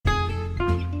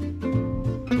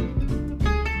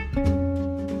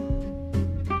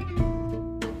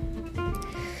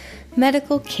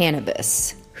Medical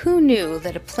cannabis. Who knew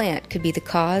that a plant could be the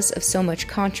cause of so much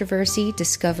controversy,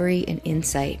 discovery, and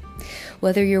insight?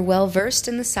 Whether you're well versed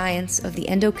in the science of the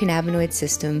endocannabinoid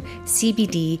system,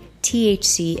 CBD,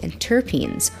 THC, and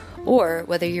terpenes, or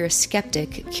whether you're a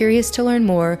skeptic curious to learn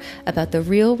more about the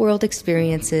real-world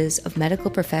experiences of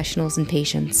medical professionals and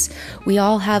patients, we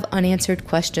all have unanswered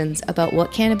questions about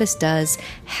what cannabis does,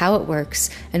 how it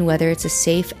works, and whether it's a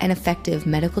safe and effective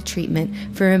medical treatment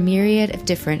for a myriad of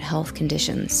different health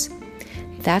conditions.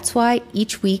 That's why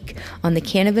each week on the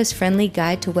Cannabis Friendly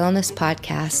Guide to Wellness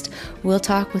podcast, we'll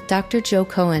talk with Dr. Joe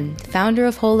Cohen, founder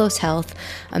of Holos Health,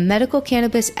 a medical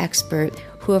cannabis expert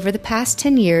who over the past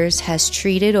 10 years has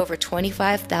treated over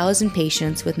 25,000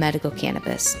 patients with medical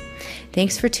cannabis.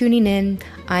 Thanks for tuning in.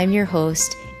 I'm your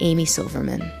host, Amy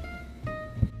Silverman.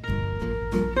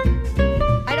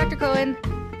 Hi, Dr. Cohen.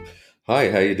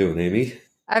 Hi, how you doing, Amy?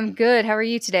 I'm good. How are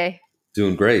you today?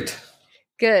 Doing great.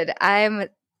 Good. I'm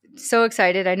so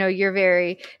excited. I know you're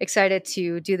very excited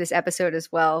to do this episode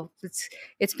as well.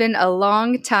 It's been a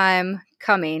long time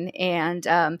coming. And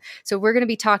so we're going to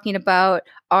be talking about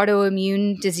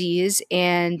autoimmune disease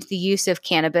and the use of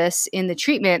cannabis in the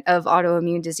treatment of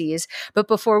autoimmune disease. But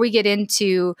before we get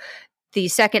into the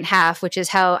second half, which is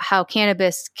how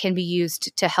cannabis can be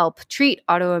used to help treat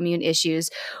autoimmune issues,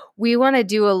 we want to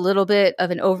do a little bit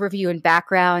of an overview and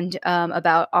background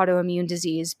about autoimmune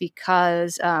disease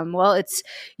because, it's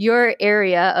your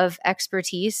area of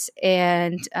expertise,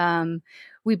 and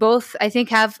we both, I think,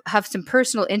 have some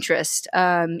personal interest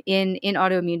in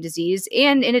autoimmune disease.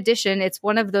 And in addition, it's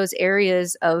one of those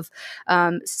areas of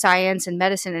science and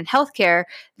medicine and healthcare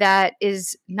that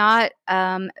is not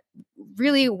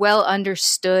really well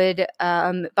understood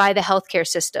by the healthcare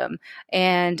system.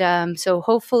 And so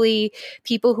hopefully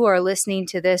people who are listening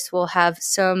to this will have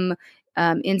some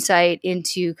insight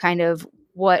into kind of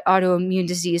what autoimmune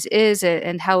disease is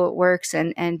and how it works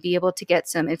and be able to get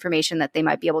some information that they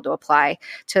might be able to apply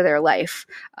to their life.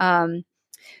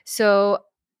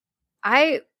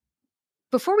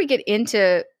 Before we get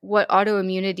into what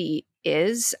autoimmunity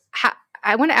is,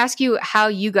 I want to ask you how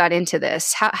you got into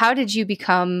this. How did you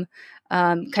become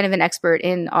kind of an expert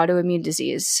in autoimmune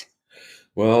disease?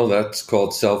 Well, that's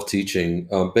called self-teaching.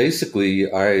 Basically,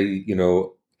 I,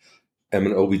 am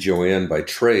an OB/GYN by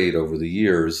trade over the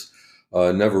years.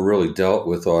 Never really dealt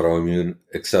with autoimmune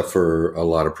except for a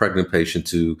lot of pregnant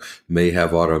patients who may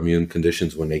have autoimmune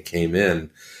conditions when they came in.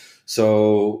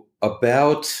 So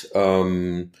about,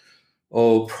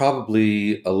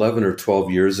 probably 11 or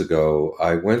 12 years ago,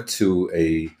 I went to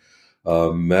a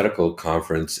medical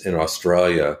conference in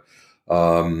Australia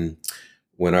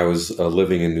when I was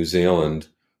living in New Zealand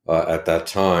at that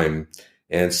time,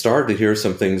 and started to hear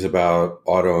some things about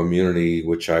autoimmunity,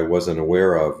 which I wasn't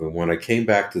aware of. And when I came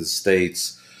back to the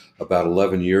States about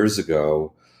 11 years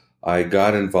ago, I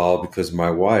got involved because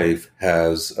my wife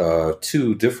has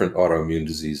two different autoimmune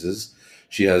diseases.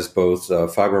 She has both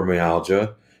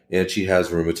fibromyalgia and she has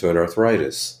rheumatoid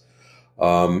arthritis.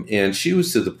 And she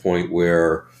was to the point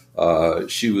where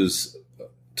she was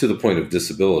to the point of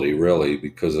disability, really,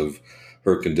 because of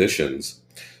her conditions.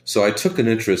 So I took an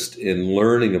interest in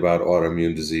learning about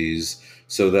autoimmune disease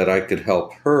so that I could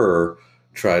help her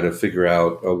try to figure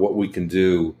out what we can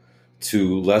do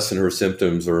to lessen her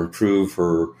symptoms or improve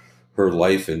her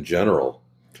life in general.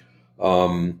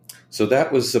 So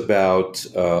that was about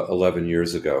 11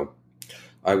 years ago.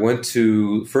 I went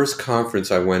to first conference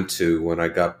I went to when I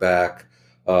got back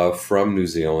from New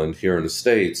Zealand here in the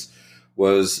States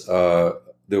was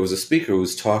there was a speaker who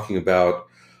was talking about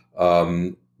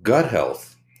gut health.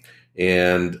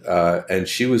 And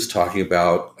she was talking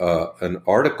about an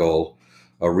article,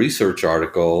 a research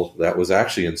article that was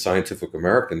actually in Scientific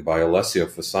American by Alessio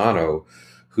Fasano,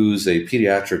 who's a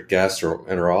pediatric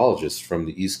gastroenterologist from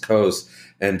the East Coast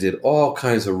and did all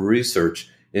kinds of research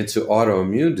into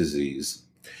autoimmune disease.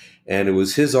 And it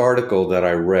was his article that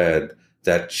I read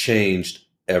that changed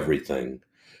everything.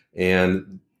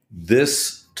 And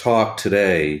this talk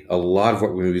today, a lot of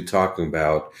what we're going to be talking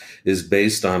about is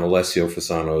based on Alessio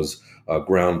Fasano's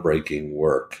groundbreaking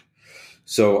work.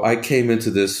 So I came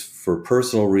into this for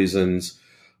personal reasons,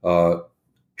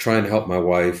 trying to help my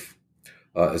wife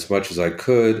as much as I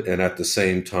could. And at the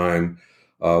same time,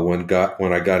 when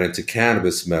I got into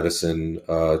cannabis medicine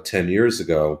 10 years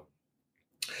ago,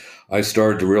 I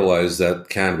started to realize that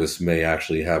cannabis may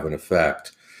actually have an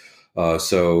effect.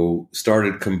 So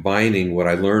started combining what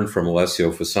I learned from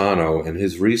Alessio Fasano and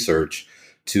his research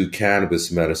to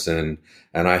cannabis medicine.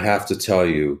 And I have to tell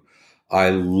you, I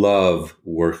love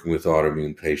working with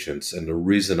autoimmune patients. And the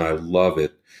reason I love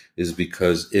it is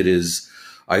because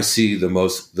I see the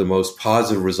most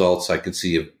positive results I can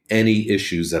see of any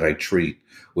issues that I treat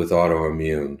with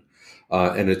autoimmune.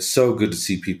 And it's so good to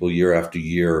see people year after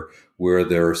year where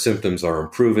their symptoms are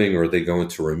improving or they go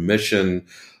into remission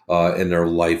and their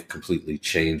life completely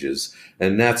changes.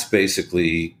 And that's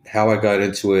basically how I got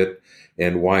into it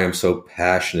and why I'm so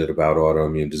passionate about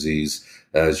autoimmune disease,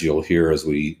 as you'll hear as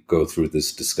we go through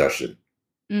this discussion.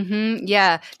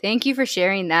 Yeah. Thank you for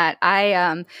sharing that.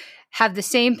 I have the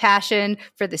same passion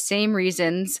for the same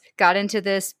reasons, got into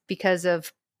this because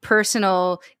of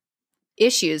personal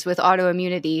issues with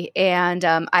autoimmunity. And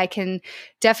I can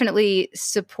definitely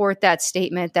support that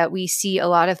statement that we see a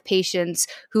lot of patients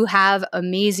who have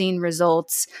amazing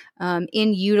results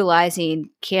in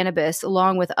utilizing cannabis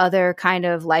along with other kind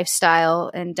of lifestyle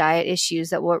and diet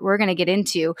issues that we're going to get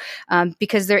into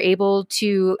because they're able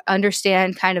to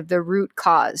understand kind of the root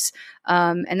cause.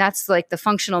 And that's like the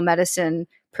functional medicine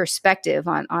perspective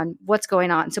on what's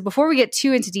going on. So before we get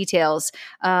too into details,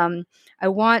 I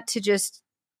want to just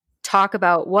talk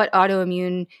about what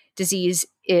autoimmune disease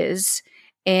is.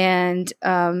 And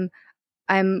I'm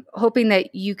hoping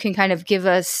that you can kind of give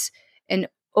us an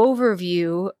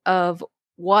overview of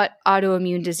what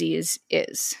autoimmune disease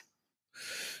is.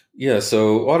 Yeah,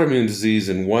 so autoimmune disease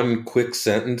in one quick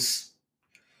sentence,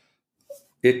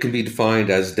 it can be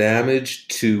defined as damage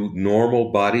to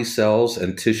normal body cells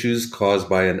and tissues caused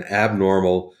by an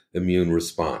abnormal immune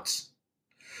response.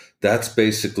 That's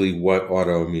basically what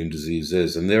autoimmune disease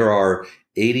is. And there are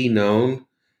 80 known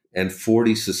and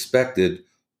 40 suspected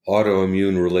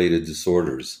autoimmune related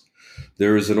disorders.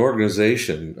 There is an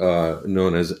organization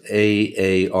known as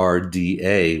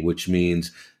AARDA, which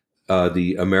means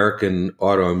the American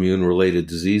Autoimmune Related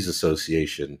Disease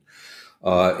Association.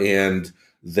 And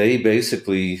they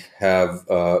basically have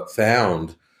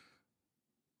found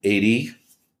 80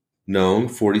 known,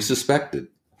 40 suspected.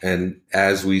 And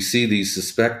as we see these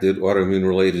suspected autoimmune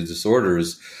related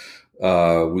disorders,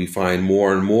 we find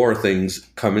more and more things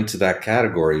come into that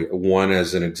category. One,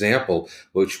 as an example,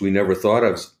 which we never thought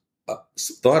of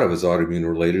as autoimmune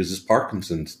related, is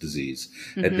Parkinson's disease.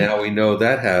 Mm-hmm. And now we know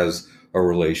that has a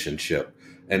relationship.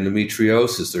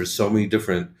 Endometriosis, there's so many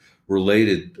different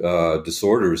related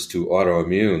disorders to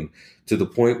autoimmune, to the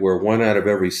point where 1 out of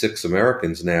every 6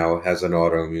 Americans now has an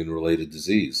autoimmune related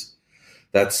disease.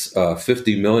 That's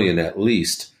 50 million at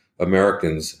least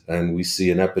Americans, and we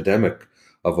see an epidemic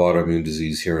of autoimmune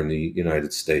disease here in the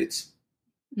United States.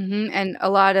 Mm-hmm. And a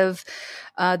lot of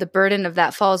the burden of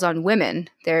that falls on women.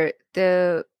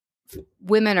 The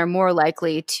women are more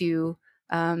likely to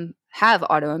have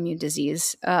autoimmune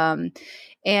disease.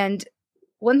 And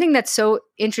one thing that's so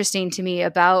interesting to me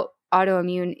about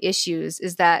autoimmune issues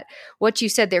is that what you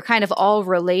said, they're kind of all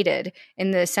related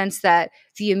in the sense that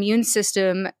the immune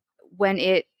system, when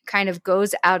it kind of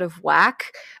goes out of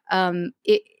whack,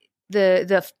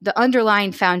 the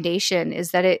underlying foundation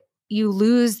is that you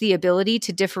lose the ability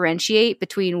to differentiate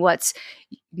between what's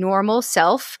normal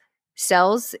cells,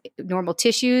 normal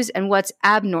tissues, and what's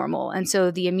abnormal. And so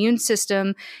the immune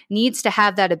system needs to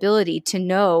have that ability to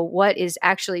know what is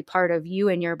actually part of you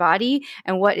and your body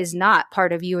and what is not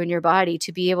part of you and your body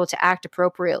to be able to act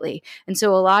appropriately. And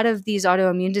so a lot of these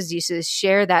autoimmune diseases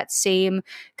share that same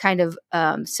kind of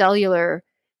cellular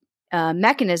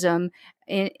mechanism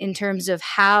in terms of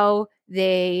how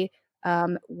they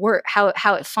work,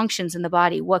 how it functions in the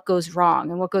body, what goes wrong.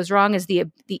 And what goes wrong is the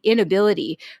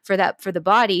inability for the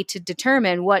body to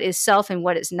determine what is self and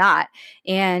what is not.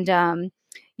 And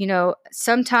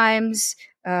sometimes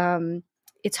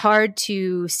it's hard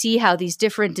to see how these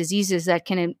different diseases that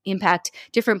can impact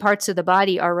different parts of the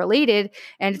body are related.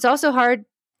 And it's also hard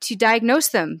to diagnose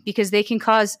them because they can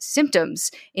cause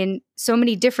symptoms in so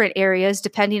many different areas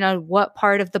depending on what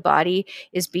part of the body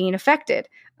is being affected.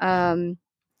 And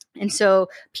so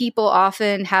people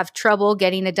often have trouble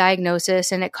getting a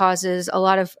diagnosis, and it causes a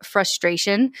lot of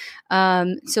frustration.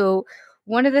 So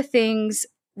one of the things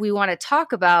we want to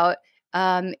talk about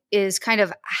is kind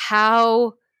of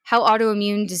how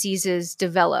autoimmune diseases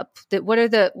develop. What are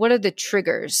the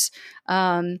triggers?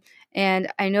 And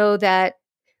I know that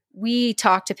we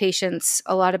talk to patients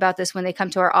a lot about this when they come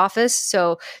to our office.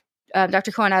 So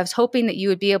Dr. Cohen, I was hoping that you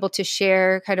would be able to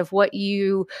share kind of what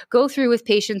you go through with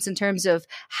patients in terms of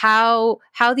how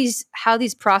these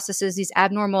processes, these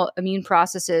abnormal immune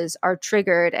processes, are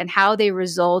triggered and how they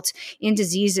result in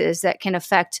diseases that can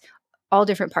affect all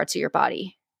different parts of your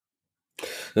body.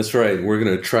 That's right. We're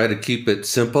going to try to keep it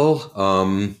simple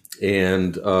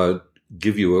and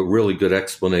give you a really good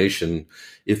explanation.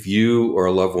 If you or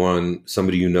a loved one,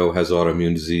 somebody you know, has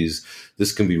autoimmune disease,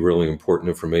 this can be really important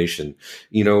information.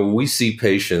 We see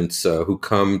patients who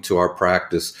come to our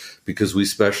practice because we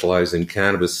specialize in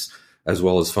cannabis as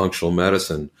well as functional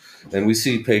medicine. And we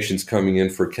see patients coming in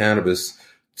for cannabis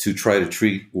to try to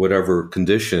treat whatever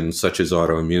condition, such as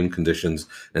autoimmune conditions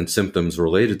and symptoms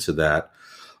related to that.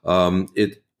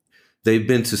 It They've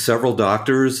been to several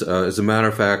doctors. As a matter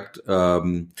of fact,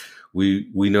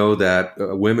 we know that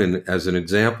women, as an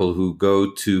example, who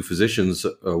go to physicians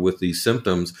with these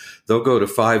symptoms, they'll go to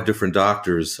 5 different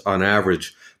doctors on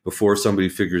average before somebody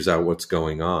figures out what's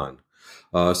going on.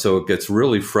 So it gets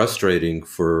really frustrating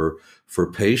for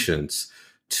patients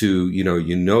to,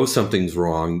 you know something's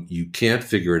wrong, you can't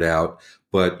figure it out,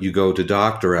 but you go to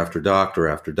doctor after doctor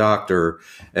after doctor,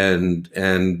 and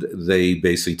they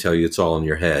basically tell you it's all in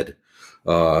your head.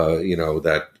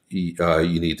 That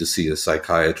you need to see a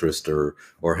psychiatrist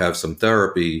or have some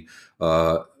therapy,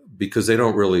 because they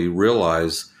don't really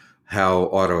realize how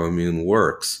autoimmune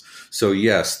works. So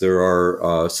yes, there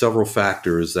are several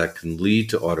factors that can lead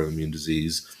to autoimmune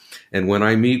disease. And when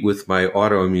I meet with my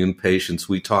autoimmune patients,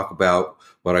 we talk about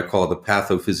what I call the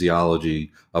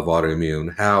pathophysiology of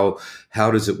autoimmune.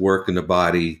 How does it work in the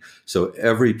body? So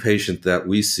every patient that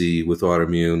we see with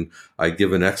autoimmune, I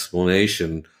give an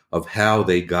explanation of how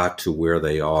they got to where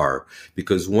they are.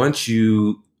 Because once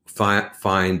you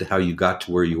find how you got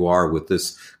to where you are with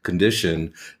this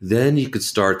condition, then you could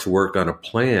start to work on a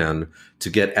plan to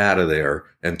get out of there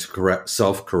and to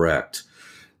self-correct.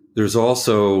 There's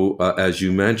also, as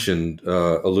you mentioned,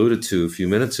 alluded to a few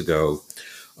minutes ago,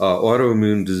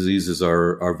 autoimmune diseases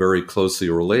are very closely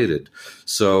related.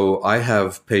 So I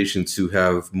have patients who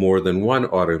have more than one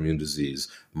autoimmune disease.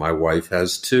 My wife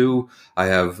has 2. I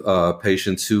have a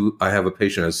patient who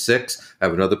has 6. I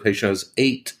have another patient who has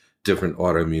 8 different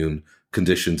autoimmune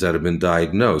conditions that have been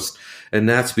diagnosed. And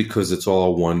that's because it's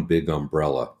all one big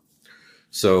umbrella.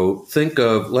 So think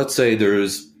of, let's say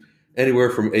there's anywhere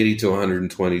from 80 to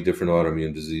 120 different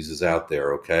autoimmune diseases out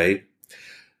there, okay?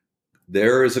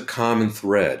 There is a common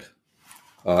thread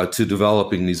to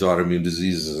developing these autoimmune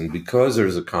diseases. And because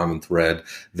there's a common thread,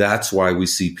 that's why we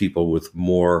see people with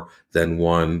more than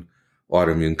one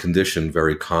autoimmune condition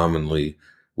very commonly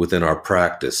within our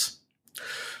practice.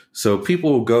 So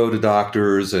people will go to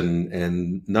doctors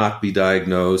and not be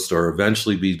diagnosed, or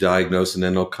eventually be diagnosed, and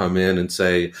then they'll come in and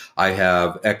say, I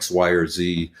have X, Y, or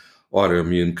Z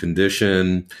autoimmune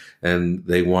condition, and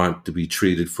they want to be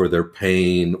treated for their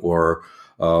pain or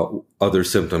other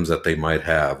symptoms that they might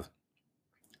have.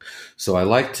 So I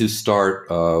like to start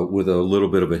with a little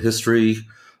bit of a history.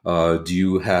 Do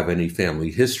you have any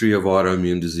family history of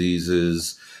autoimmune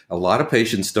diseases? A lot of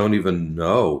patients don't even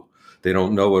know. They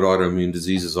don't know what autoimmune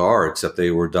diseases are, except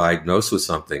they were diagnosed with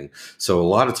something. So a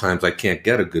lot of times I can't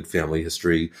get a good family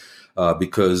history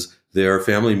because their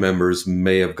family members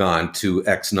may have gone to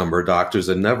X number of doctors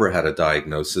and never had a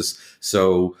diagnosis.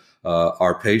 So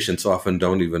our patients often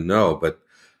don't even know. But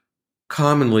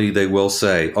commonly they will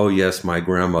say, oh, yes, my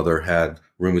grandmother had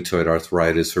rheumatoid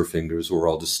arthritis. Her fingers were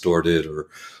all distorted or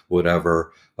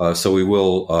whatever. So we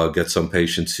will get some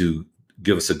patients who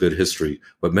give us a good history.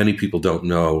 But many people don't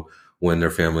know when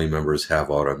their family members have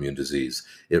autoimmune disease.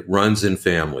 It runs in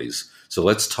families. So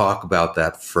let's talk about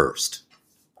that first.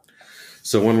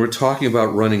 So when we're talking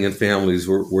about running in families,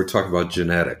 we're talking about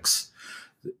genetics.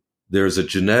 There's a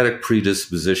genetic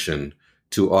predisposition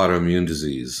to autoimmune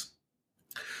disease.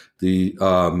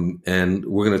 And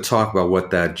we're going to talk about what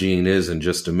that gene is in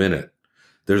just a minute.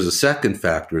 There's a second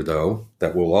factor, though,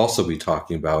 that we'll also be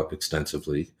talking about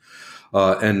extensively,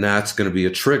 and that's going to be a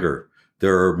trigger.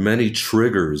 There are many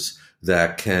triggers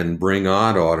that can bring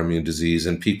on autoimmune disease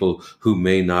in people who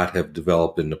may not have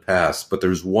developed in the past. But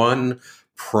there's one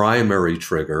primary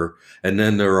trigger, and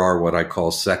then there are what I call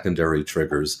secondary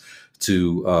triggers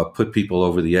to put people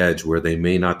over the edge where they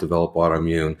may not develop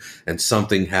autoimmune and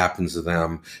something happens to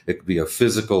them. It could be a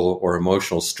physical or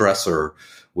emotional stressor,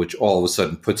 which all of a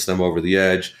sudden puts them over the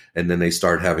edge, and then they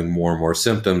start having more and more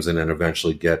symptoms and then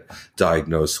eventually get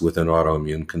diagnosed with an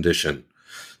autoimmune condition.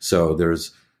 So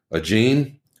there's a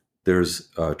gene, there's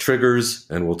triggers,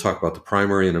 and we'll talk about the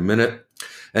primary in a minute.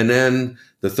 And then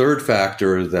the third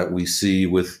factor that we see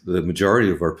with the majority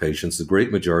of our patients, the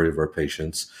great majority of our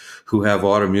patients who have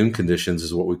autoimmune conditions,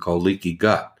 is what we call leaky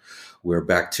gut, where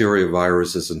bacteria,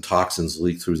 viruses, and toxins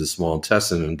leak through the small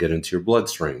intestine and get into your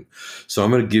bloodstream. So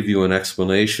I'm going to give you an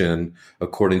explanation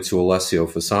according to Alessio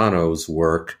Fasano's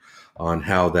work on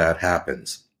how that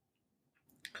happens.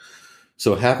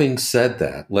 So having said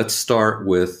that, let's start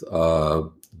with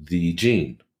the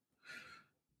gene.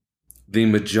 The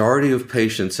majority of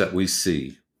patients that we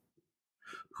see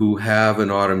who have an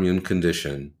autoimmune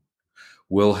condition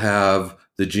will have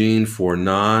the gene for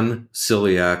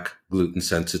non-celiac gluten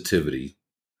sensitivity.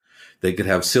 They could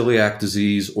have celiac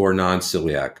disease or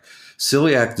non-celiac.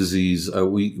 Celiac disease,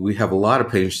 we have a lot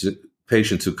of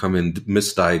patients who come in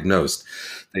misdiagnosed.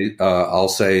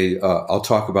 I'll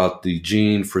talk about the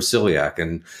gene for celiac,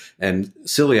 and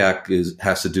celiac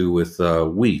has to do with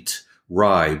wheat,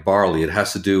 rye, barley. It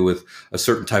has to do with a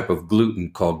certain type of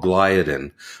gluten called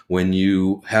gliadin. When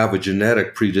you have a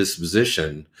genetic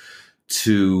predisposition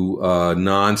to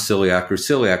non-celiac or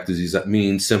celiac disease, that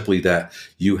means simply that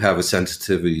you have a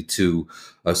sensitivity to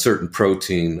a certain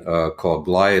protein called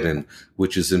gliadin,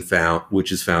 which is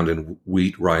found in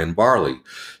wheat, rye, and barley.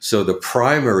 So the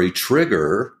primary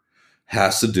trigger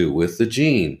has to do with the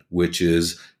gene, which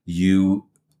is you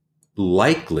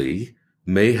likely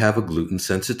may have a gluten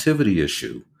sensitivity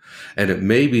issue. And it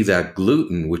may be that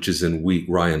gluten, which is in wheat,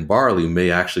 rye, and barley,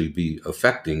 may actually be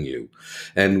affecting you.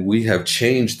 And we have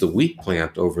changed the wheat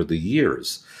plant over the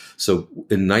years. So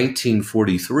in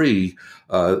 1943,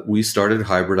 we started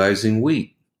hybridizing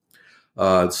wheat.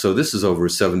 So this is over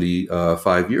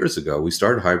 75 years ago. We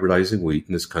started hybridizing wheat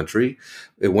in this country.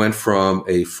 It went from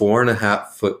a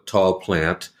 4.5-foot tall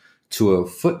plant to a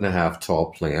 1.5-foot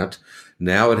tall plant.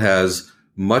 Now it has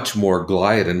much more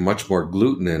gliadin, much more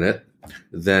gluten in it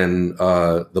than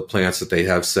the plants that they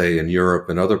have, say, in Europe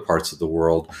and other parts of the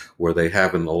world where they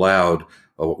haven't allowed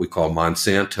what we call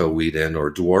Monsanto wheat in,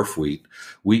 or dwarf wheat.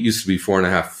 Wheat used to be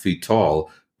 4.5 feet tall.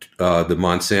 The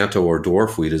Monsanto or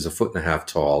dwarf wheat is 1.5 feet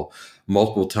tall,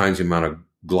 multiple times the amount of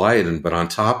gliadin. But on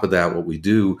top of that, what we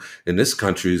do in this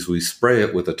country is we spray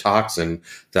it with a toxin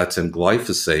that's in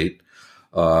glyphosate,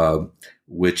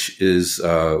 which is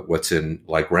what's in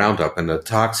like Roundup, and the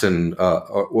toxin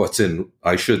the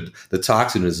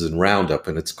toxin is in Roundup,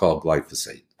 and it's called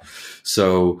glyphosate.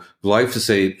 So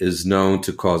glyphosate is known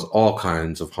to cause all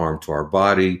kinds of harm to our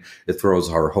body. It throws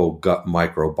our whole gut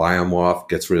microbiome off,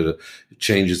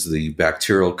 changes the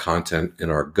bacterial content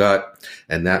in our gut,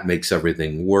 and that makes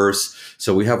everything worse.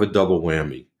 So we have a double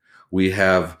whammy. We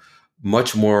have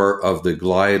much more of the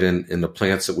gliadin in the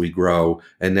plants that we grow,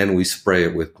 and then we spray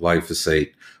it with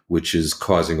glyphosate, which is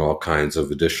causing all kinds of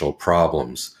additional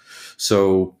problems.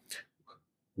 So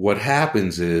what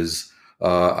happens is,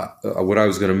 what I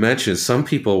was going to mention is some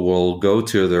people will go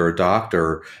to their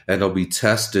doctor and they'll be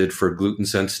tested for gluten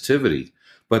sensitivity,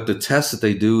 but the test that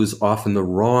they do is often the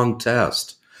wrong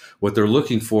test. What they're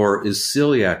looking for is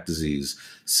celiac disease.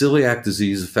 Celiac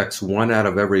disease affects 1 out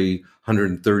of every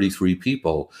 133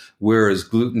 people, whereas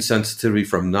gluten sensitivity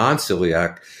from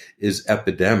non-celiac is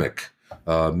epidemic.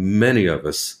 Many of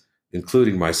us,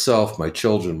 including myself, my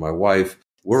children, my wife,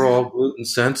 we're all gluten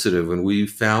sensitive, and we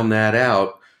found that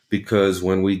out because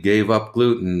when we gave up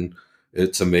gluten,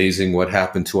 it's amazing what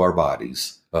happened to our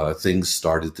bodies. Things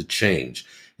started to change.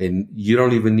 And you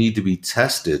don't even need to be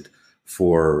tested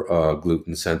for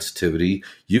gluten sensitivity.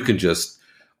 You can just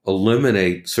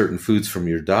eliminate certain foods from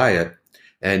your diet,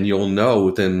 and you'll know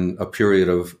within a period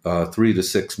of 3 to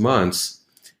 6 months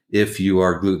if you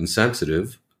are gluten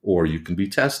sensitive, or you can be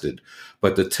tested.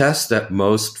 But the test that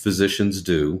most physicians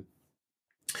do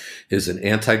is an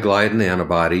anti-gliadin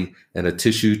antibody and a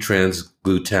tissue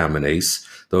transglutaminase.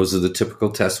 Those are the typical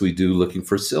tests we do looking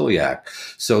for celiac.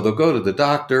 So they'll go to the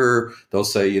doctor, they'll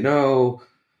say,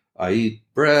 I eat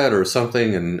bread or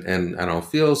something and I don't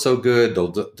feel so good.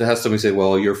 They'll have somebody say,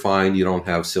 well, you're fine. You don't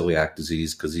have celiac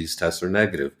disease because these tests are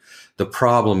negative. The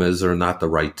problem is they're not the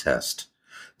right test.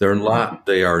 They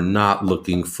are not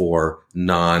looking for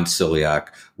non-celiac,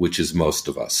 which is most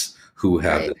of us who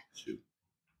have the issue.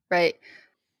 Right.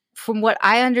 From what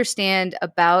I understand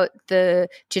about the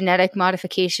genetic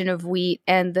modification of wheat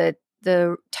and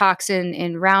the toxin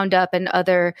in Roundup and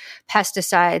other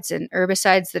pesticides and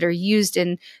herbicides that are used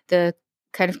in the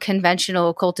kind of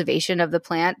conventional cultivation of the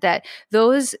plant, that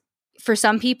those, for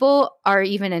some people, are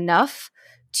even enough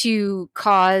to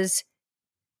cause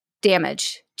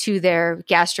damage to their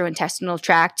gastrointestinal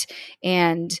tract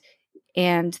and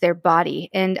their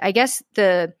body. And I guess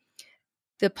the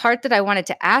part that I wanted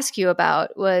to ask you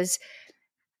about was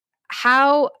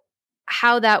how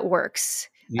that works.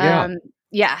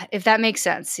 Yeah. If that makes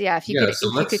sense. Yeah, if you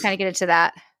could kind of get into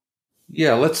that.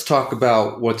 Yeah, let's talk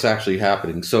about what's actually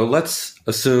happening. So let's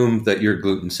assume that you're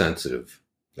gluten sensitive,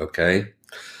 okay?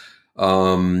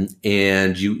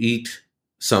 And you eat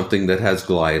something that has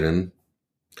gliadin.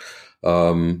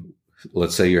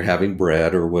 Let's say you're having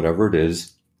bread or whatever it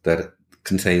is that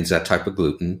contains that type of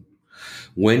gluten.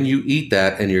 When you eat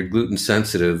that and you're gluten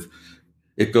sensitive,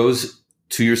 it goes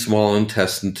to your small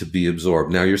intestine to be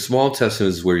absorbed. Now, your small intestine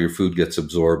is where your food gets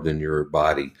absorbed in your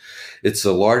body. It's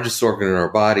the largest organ in our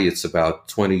body. It's about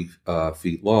 20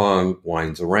 feet long,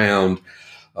 winds around,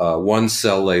 1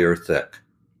 cell layer thick.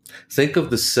 Think of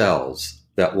the cells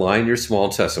that line your small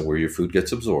intestine where your food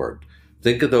gets absorbed,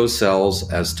 think of those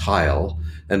cells as tile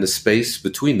and the space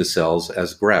between the cells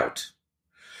as grout.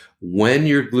 When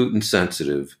you're gluten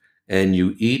sensitive and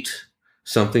you eat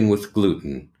something with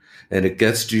gluten and it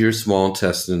gets to your small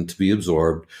intestine to be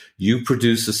absorbed, you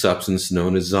produce a substance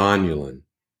known as zonulin.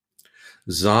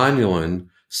 Zonulin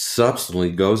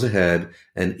subsequently goes ahead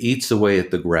and eats away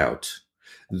at the grout.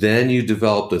 Then you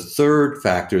develop the third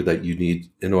factor that you need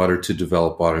in order to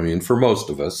develop autoimmune for most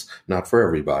of us, not for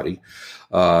everybody.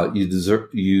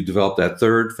 You develop that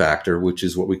third factor, which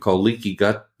is what we call leaky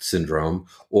gut syndrome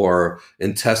or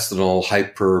intestinal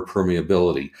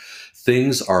hyperpermeability.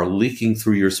 Things are leaking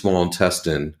through your small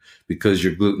intestine because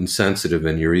you're gluten sensitive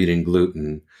and you're eating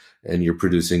gluten and you're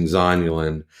producing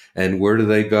zonulin. And where do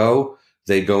they go?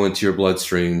 They go into your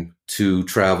bloodstream to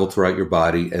travel throughout your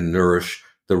body and nourish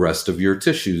the rest of your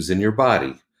tissues in your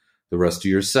body, the rest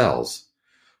of your cells.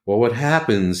 Well, what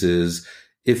happens is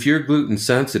if you're gluten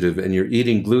sensitive and you're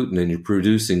eating gluten and you're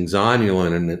producing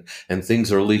zonulin and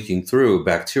things are leaking through,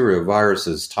 bacteria,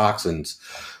 viruses, toxins,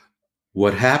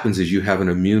 what happens is you have an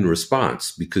immune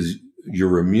response because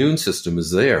your immune system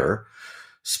is there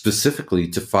specifically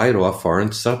to fight off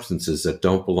foreign substances that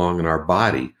don't belong in our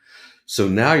body. So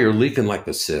now you're leaking like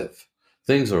a sieve.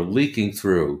 Things are leaking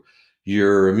through.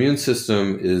 Your immune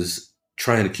system is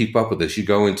trying to keep up with this. You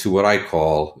go into what I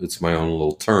call, it's my own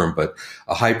little term, but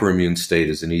a hyperimmune state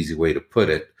is an easy way to put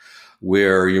it,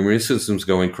 where your immune system's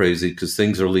going crazy because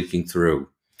things are leaking through.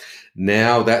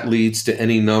 Now that leads to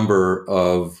any number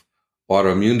of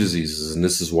autoimmune diseases, and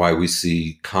this is why we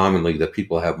see commonly that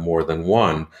people have more than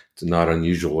one. It's not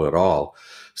unusual at all.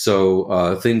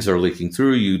 So things are leaking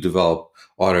through. You develop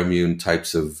autoimmune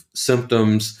types of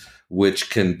symptoms, which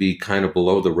can be kind of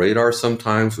below the radar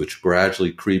sometimes, which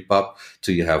gradually creep up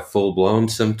till you have full-blown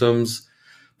symptoms.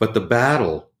 But the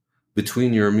battle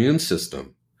between your immune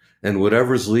system and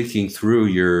whatever's leaking through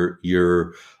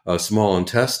your small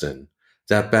intestine,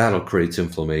 that battle creates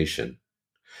inflammation.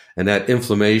 And that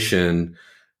inflammation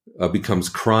becomes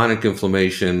chronic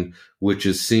inflammation, which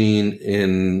is seen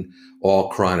in all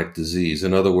chronic disease.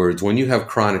 In other words, when you have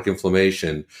chronic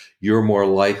inflammation, you're more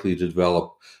likely to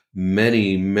develop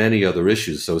many, many other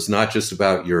issues. So it's not just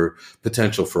about your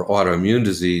potential for autoimmune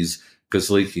disease because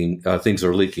things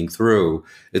are leaking through.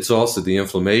 It's also the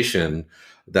inflammation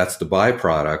that's the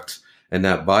byproduct. And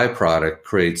that byproduct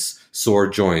creates sore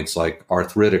joints like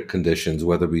arthritic conditions,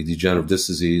 whether it be degenerative disc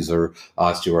disease or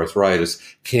osteoarthritis.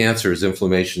 Cancers,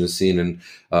 inflammation is seen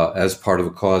as part of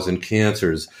a cause in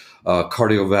cancers.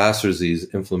 Cardiovascular disease,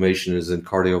 inflammation is in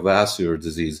cardiovascular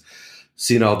disease.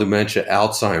 Senile dementia,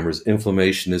 Alzheimer's,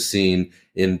 inflammation is seen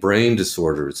in brain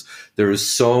disorders. There is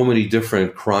so many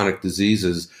different chronic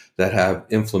diseases that have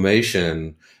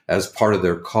inflammation as part of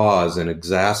their cause and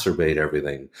exacerbate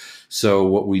everything. So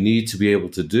what we need to be able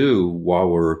to do while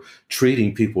we're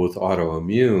treating people with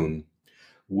autoimmune,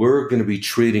 we're going to be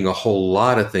treating a whole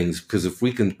lot of things because if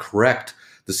we can correct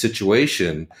the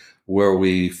situation where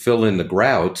we fill in the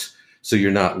grout so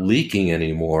you're not leaking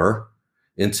anymore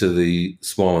into the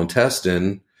small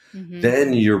intestine,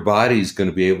 then your body's going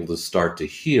to be able to start to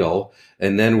heal.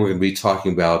 And then we're going to be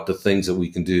talking about the things that we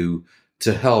can do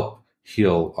to help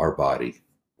heal our body.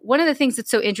 One of the things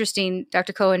that's so interesting,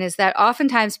 Dr. Cohen, is that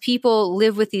oftentimes people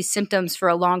live with these symptoms for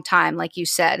a long time, like you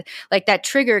said. Like that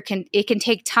trigger can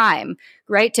take time,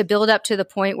 right, to build up to the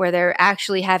point where they're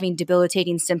actually having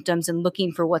debilitating symptoms and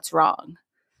looking for what's wrong.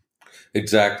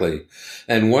 Exactly.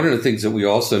 And one of the things that we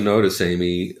also notice,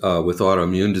 Amy, with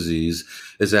autoimmune disease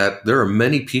is that there are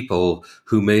many people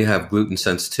who may have gluten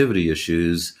sensitivity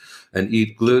issues and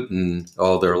eat gluten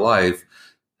all their life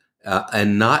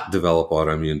and not develop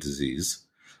autoimmune disease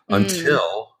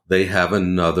until they have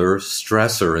another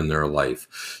stressor in their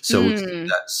life. So we see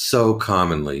that so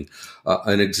commonly.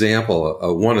 An example,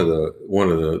 one of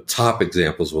the top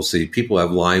examples we'll see, people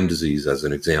have Lyme disease as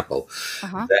an example.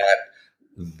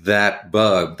 That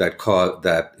bug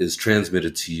that is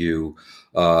transmitted to you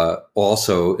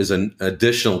also is an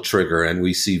additional trigger, and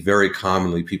we see very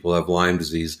commonly people who have Lyme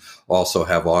disease also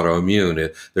have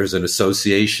autoimmune. There's an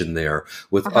association there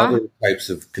with other types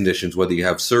of conditions, whether you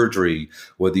have surgery,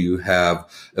 whether you have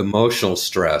emotional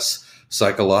stress,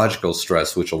 psychological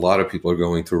stress, which a lot of people are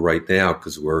going through right now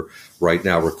because we're right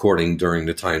now recording during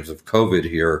the times of COVID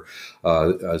here.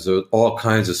 So all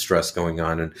kinds of stress going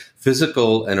on, and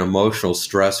physical and emotional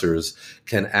stressors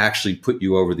can actually put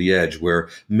you over the edge where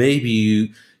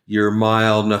maybe you're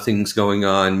mild, nothing's going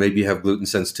on. Maybe you have gluten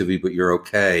sensitivity, but you're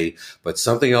okay. But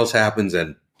something else happens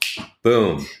and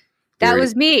boom. That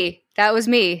was me.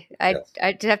 I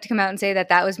did have to come out and say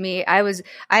that was me. I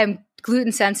am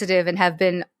gluten sensitive and have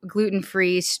been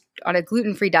gluten-free on a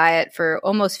gluten-free diet for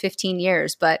almost 15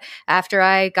 years. But after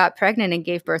I got pregnant and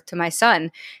gave birth to my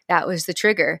son, that was the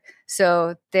trigger.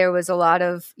 So there was a lot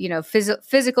of,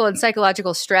 physical and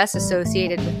psychological stress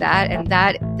associated with that. And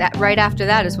that right after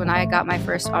that is when I got my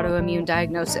first autoimmune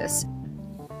diagnosis.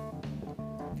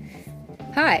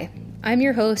 Hi, I'm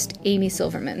your host, Amy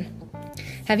Silverman.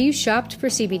 Have you shopped for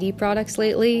CBD products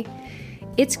lately?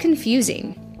 It's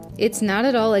confusing. It's not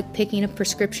at all like picking a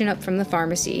prescription up from the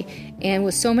pharmacy, and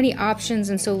with so many options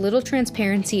and so little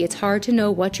transparency, it's hard to know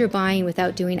what you're buying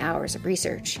without doing hours of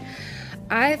research.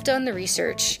 I've done the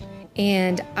research,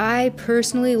 and I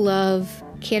personally love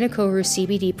Cannabis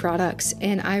CBD products,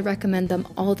 and I recommend them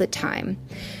all the time.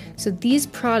 So these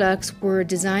products were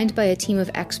designed by a team of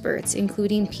experts,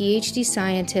 including PhD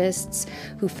scientists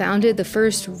who founded the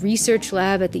first research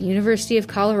lab at the University of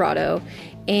Colorado,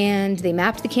 and they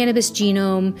mapped the cannabis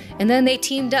genome, and then they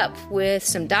teamed up with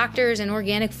some doctors and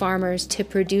organic farmers to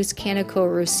produce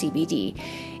Cannabis CBD.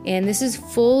 And this is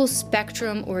full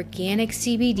spectrum organic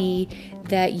CBD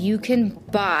that you can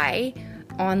buy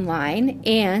online,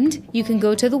 and you can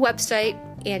go to the website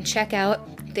and check out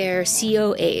their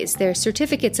COAs, their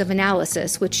certificates of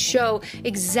analysis, which show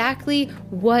exactly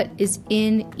what is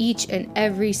in each and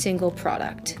every single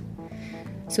product.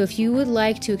 So if you would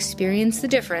like to experience the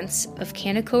difference of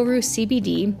Cannabis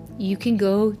CBD, you can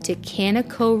go to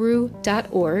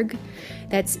cannakoru.org.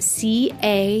 That's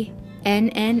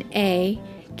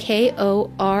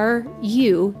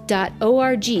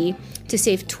CANNAKORU.org to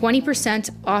save 20%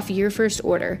 off your first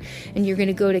order. And you're going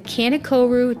to go to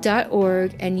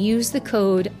cannakoru.org and use the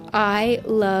code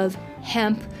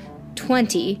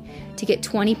ILOVEHEMP20 to get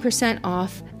 20%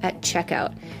 off at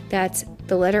checkout. That's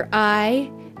the letter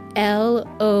I,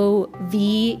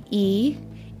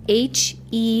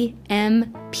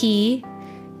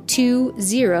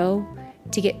 LOVEHEMP20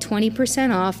 to get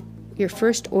 20% off your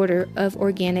first order of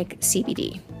organic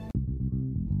CBD.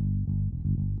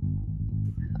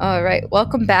 All right,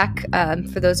 welcome back.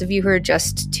 For those of you who are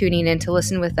just tuning in to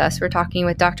listen with us, we're talking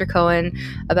with Dr. Cohen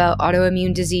about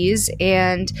autoimmune disease,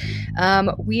 and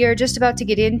we are just about to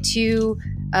get into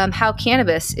how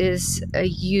cannabis is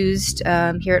used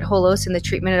here at Holos in the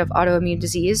treatment of autoimmune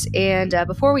disease. And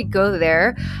before we go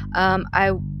there,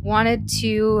 I wanted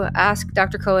to ask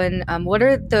Dr. Cohen, what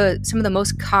are some of the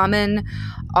most common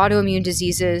autoimmune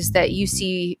diseases that you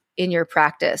see in your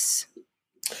practice?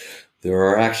 There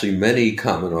are actually many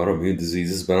common autoimmune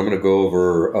diseases, but I'm going to go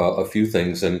over a few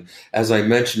things. And as I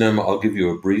mention them, I'll give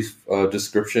you a brief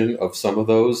description of some of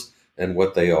those and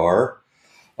what they are.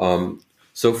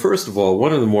 So first of all,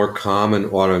 one of the more common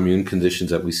autoimmune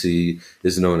conditions that we see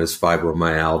is known as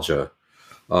fibromyalgia.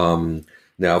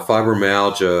 Now,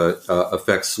 fibromyalgia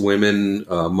affects women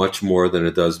much more than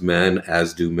it does men,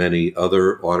 as do many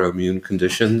other autoimmune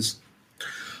conditions.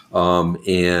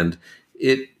 And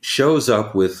it shows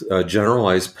up with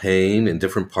generalized pain in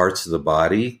different parts of the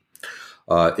body.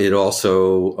 It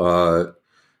also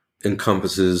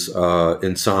encompasses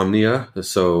insomnia.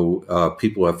 So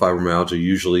people who have fibromyalgia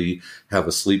usually have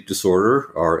a sleep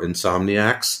disorder, are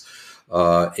insomniacs.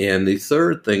 And the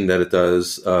third thing that it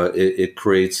does, it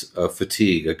creates a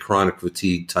fatigue, a chronic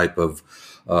fatigue type of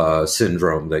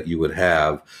syndrome that you would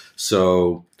have.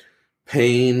 So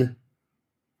pain,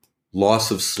 loss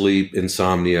of sleep,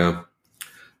 insomnia,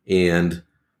 and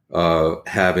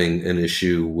having an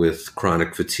issue with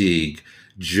chronic fatigue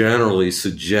generally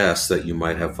suggests that you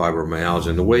might have fibromyalgia.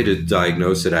 And the way to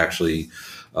diagnose it actually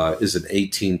is an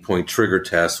 18-point trigger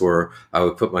test, where I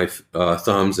would put my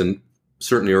thumbs in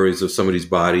certain areas of somebody's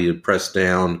body and press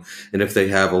down. And if they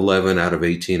have 11 out of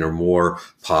 18 or more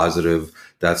positive,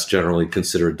 that's generally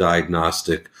considered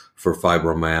diagnostic for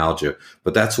fibromyalgia.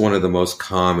 But that's one of the most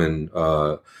common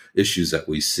issues that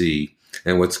we see.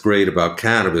 And what's great about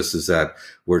cannabis is that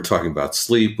we're talking about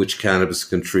sleep, which cannabis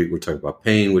can treat. We're talking about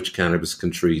pain, which cannabis can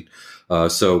treat.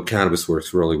 So cannabis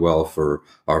works really well for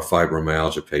our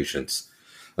fibromyalgia patients.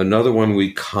 Another one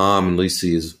we commonly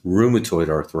see is rheumatoid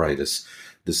arthritis.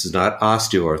 This is not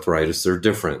osteoarthritis. They're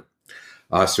different.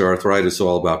 Osteoarthritis is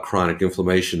all about chronic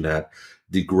inflammation that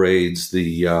degrades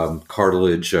the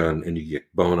cartilage, and you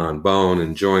get bone on bone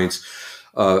and joints,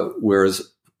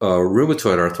 whereas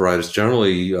rheumatoid arthritis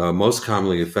generally most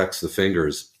commonly affects the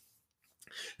fingers.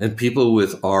 And people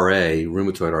with RA,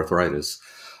 rheumatoid arthritis,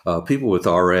 people with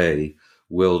RA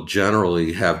will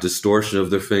generally have distortion of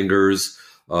their fingers,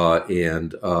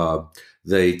 and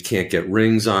they can't get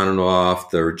rings on and off.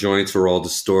 Their joints are all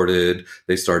distorted.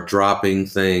 They start dropping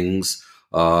things,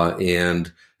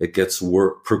 and it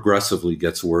progressively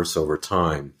gets worse over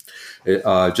time.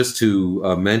 Just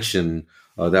to mention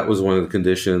That was one of the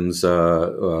conditions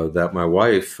that my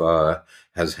wife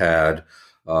has had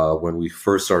when we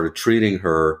first started treating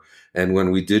her. And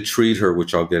when we did treat her,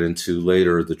 which I'll get into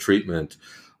later, the treatment,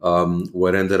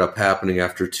 what ended up happening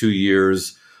after 2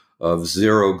 years of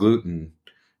zero gluten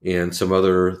and some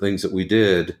other things that we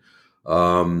did,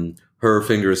 her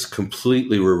fingers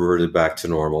completely reverted back to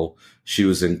normal. She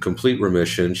was in complete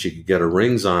remission. She could get her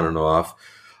rings on and off.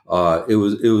 It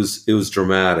was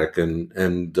dramatic,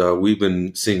 and we've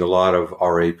been seeing a lot of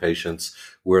RA patients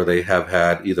where they have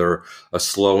had either a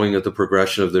slowing of the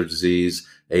progression of their disease,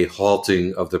 a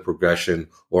halting of the progression,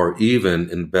 or even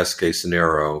in best case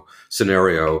scenario,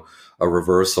 a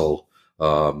reversal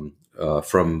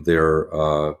from their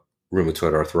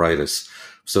rheumatoid arthritis.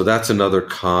 So that's another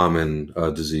common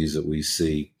disease that we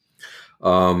see.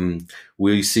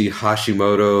 We see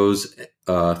Hashimoto's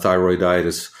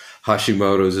thyroiditis.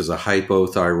 Hashimoto's is a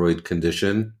hypothyroid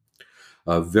condition.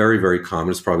 Very, very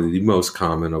common. It's probably the most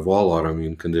common of all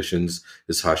autoimmune conditions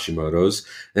is Hashimoto's.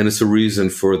 And it's a reason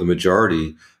for the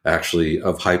majority, actually,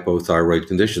 of hypothyroid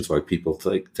conditions, why people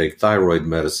take thyroid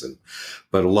medicine.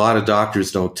 But a lot of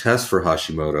doctors don't test for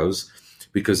Hashimoto's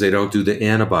because they don't do the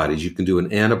antibodies. You can do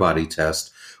an antibody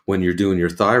test when you're doing your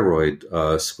thyroid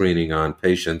screening on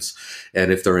patients.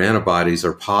 And if their antibodies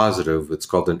are positive, it's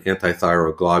called an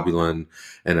antithyroid globulin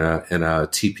and a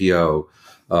TPO.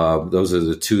 Those are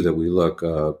the two that we look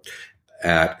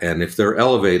at. And if they're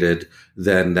elevated,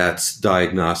 then that's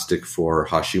diagnostic for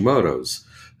Hashimoto's.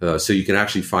 So you can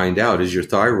actually find out, is your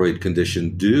thyroid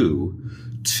condition due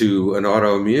to an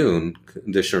autoimmune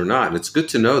condition or not? And it's good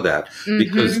to know that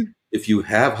because if you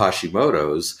have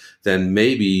Hashimoto's, then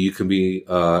maybe you can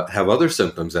have other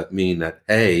symptoms that mean that,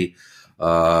 hey,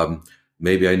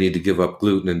 maybe I need to give up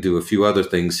gluten and do a few other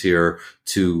things here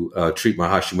to treat my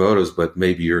Hashimoto's, but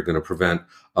maybe you're going to prevent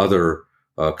other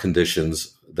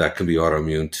conditions that can be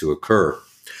autoimmune to occur.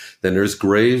 Then there's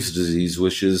Graves' disease,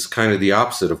 which is kind of the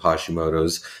opposite of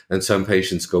Hashimoto's, and some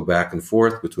patients go back and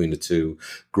forth between the two.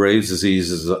 Graves'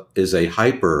 disease is a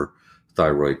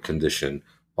hyperthyroid condition,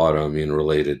 autoimmune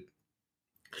related.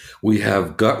 We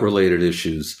have gut-related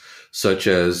issues such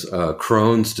as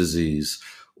Crohn's disease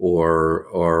or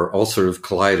ulcerative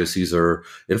colitis. These are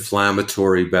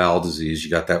inflammatory bowel disease. You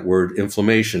got that word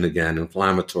inflammation again,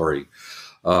 inflammatory.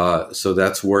 So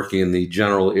that's working in the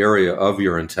general area of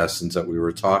your intestines that we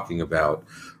were talking about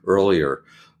earlier.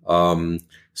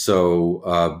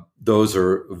 So those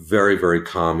are very, very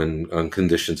common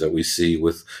conditions that we see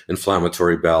with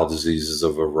inflammatory bowel diseases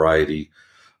of a variety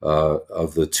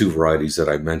of the two varieties that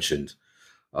I mentioned.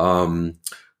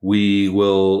 We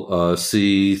will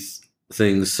see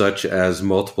things such as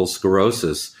multiple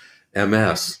sclerosis,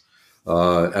 MS.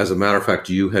 As a matter of fact,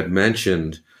 you had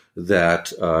mentioned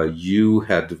that you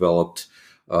had developed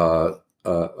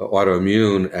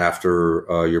autoimmune after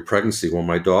your pregnancy. Well,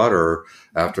 my daughter,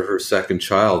 after her second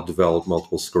child, developed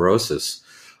multiple sclerosis.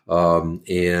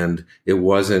 And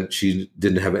she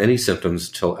didn't have any symptoms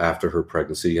until after her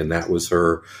pregnancy. And that was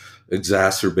her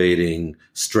exacerbating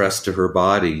stress to her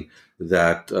body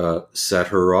that set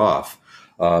her off.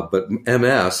 But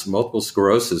MS, multiple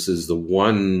sclerosis, is the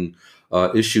one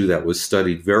issue that was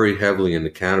studied very heavily in the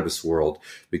cannabis world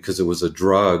because it was a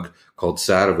drug called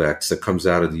Sativex that comes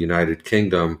out of the United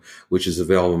Kingdom, which is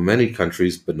available in many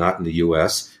countries, but not in the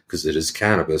U.S. because it is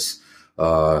cannabis.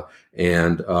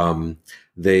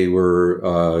 They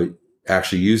were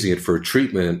actually using it for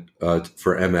treatment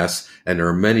for MS, and there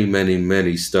are many, many,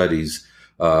 many studies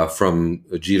from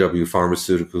GW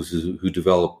Pharmaceuticals who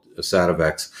developed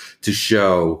Sativex to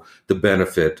show the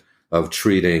benefit of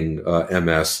treating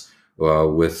MS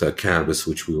with cannabis,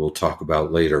 which we will talk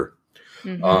about later.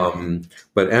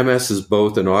 But MS is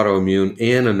both an autoimmune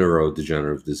and a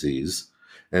neurodegenerative disease,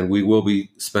 and we will be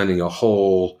spending a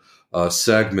whole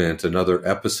segment, another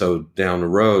episode down the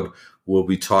road. We'll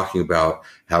be talking about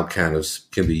how cannabis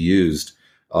can be used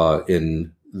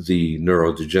in the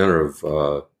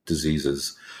neurodegenerative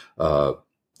diseases.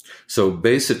 So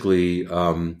basically,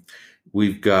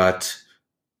 we've got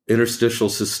interstitial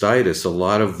cystitis. A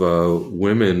lot of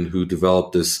women who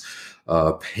develop this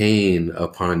pain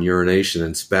upon urination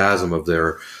and spasm of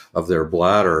their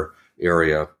bladder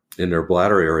area, in their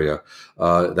bladder area,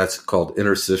 that's called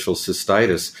interstitial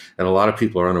cystitis. And a lot of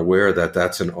people are unaware that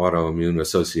that's an autoimmune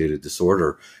associated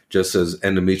disorder, just as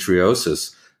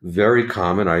endometriosis, very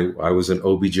common. I was an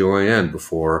OBGYN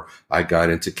before I got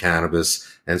into cannabis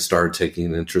and started taking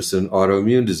an interest in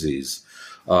autoimmune disease.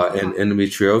 And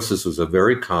endometriosis was a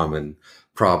very common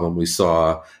problem we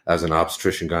saw as an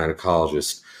obstetrician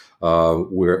gynecologist.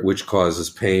 which causes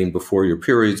pain before your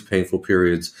periods, painful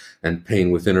periods, and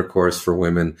pain with intercourse for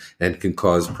women, and can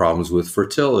cause problems with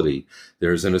fertility.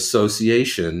 There's an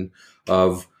association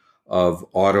of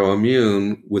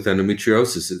autoimmune with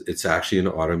endometriosis. It's actually an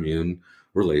autoimmune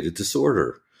related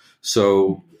disorder.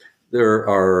 So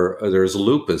there's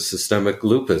lupus, systemic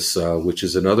lupus, which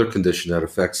is another condition that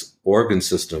affects organ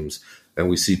systems, and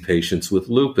we see patients with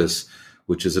lupus,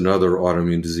 which is another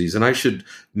autoimmune disease. And I should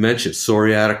mention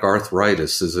psoriatic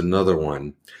arthritis is another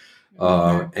one,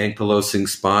 ankylosing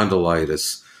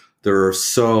spondylitis. There are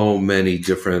so many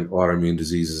different autoimmune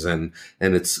diseases, and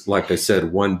it's, like I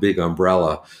said, one big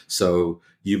umbrella. So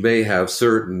you may have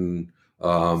certain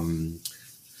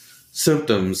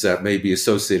symptoms that may be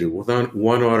associated with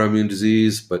one autoimmune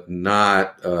disease, but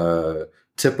not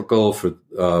typical for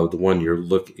the one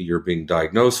you're being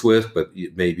diagnosed with. But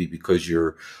it may be because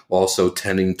you're also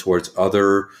tending towards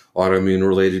other autoimmune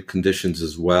related conditions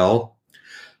as well.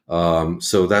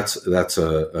 So that's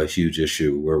a huge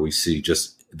issue where we see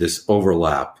just this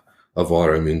overlap of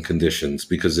autoimmune conditions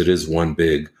because it is one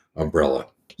big umbrella.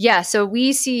 Yeah. So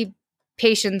we see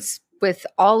patients with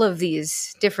all of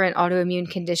these different autoimmune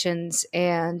conditions.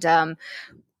 And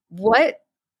what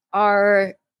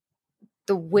are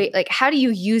the way, like, how do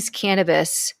you use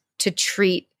cannabis to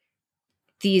treat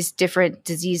these different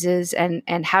diseases,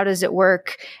 and how does it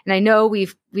work? And I know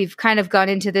we've kind of gone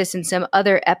into this in some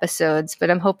other episodes, but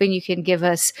I'm hoping you can give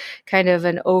us kind of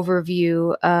an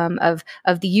overview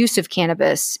of the use of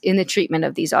cannabis in the treatment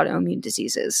of these autoimmune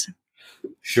diseases.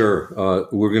 Sure.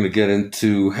 We're going to get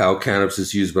into how cannabis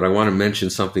is used, but I want to mention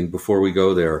something before we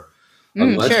go there.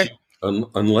 Sure.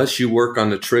 Unless you work on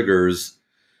the triggers,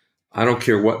 I don't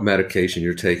care what medication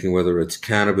you're taking, whether it's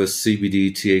cannabis,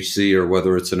 CBD, THC, or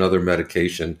whether it's another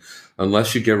medication.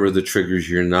 Unless you get rid of the triggers,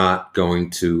 you're not going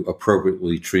to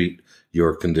appropriately treat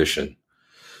your condition.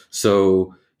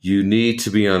 So you need to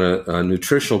be on a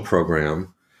nutritional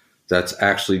program that's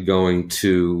actually going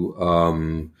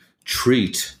to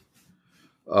treat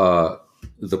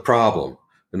the problem.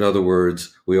 In other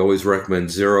words, we always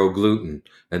recommend zero gluten,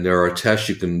 and there are tests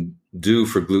you can do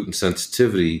for gluten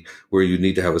sensitivity where you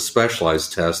need to have a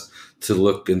specialized test to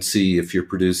look and see if you're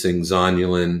producing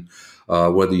zonulin,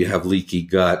 whether you have leaky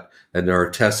gut, and there are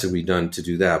tests that we done to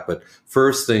do that. But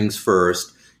first things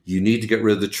first, you need to get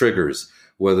rid of the triggers.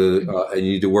 And you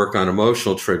need to work on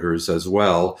emotional triggers as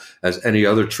well as any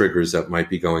other triggers that might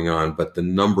be going on. But the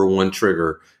number one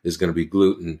trigger is going to be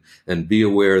gluten. And be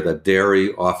aware that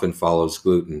dairy often follows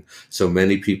gluten. So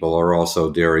many people are also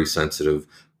dairy sensitive,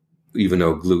 even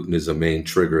though gluten is a main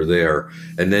trigger there.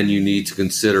 And then you need to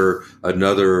consider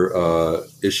another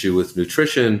issue with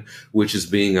nutrition, which is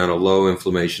being on a low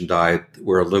inflammation diet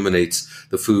where it eliminates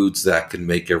the foods that can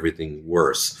make everything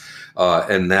worse.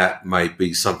 And that might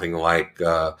be something like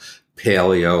paleo,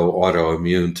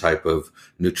 autoimmune type of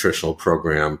nutritional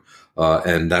program.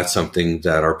 And that's something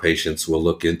that our patients will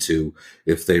look into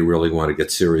if they really want to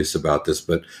get serious about this.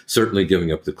 But certainly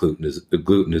giving up the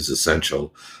gluten is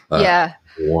essential. Yeah.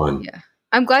 One. Yeah.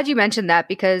 I'm glad you mentioned that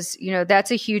because, that's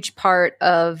a huge part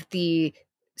of the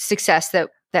success that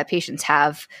patients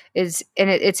have and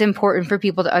it's important for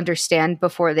people to understand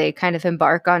before they kind of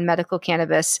embark on medical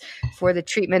cannabis for the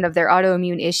treatment of their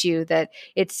autoimmune issue, that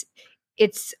it's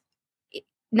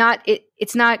not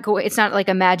like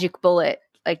a magic bullet,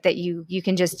 like that you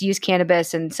can just use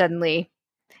cannabis and suddenly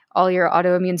all your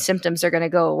autoimmune symptoms are going to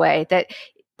go away. That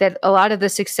a lot of the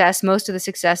success, most of the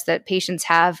success that patients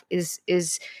have is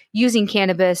using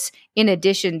cannabis in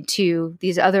addition to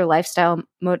these other lifestyle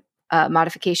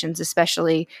modifications,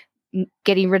 especially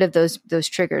getting rid of those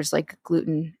triggers like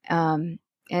gluten. And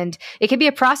it can be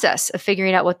a process of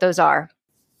figuring out what those are.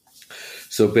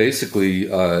 So basically,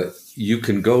 you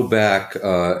can go back,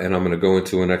 and I'm going to go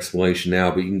into an explanation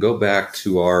now, but you can go back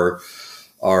to our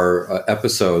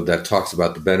episode that talks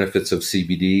about the benefits of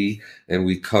CBD, and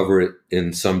we cover it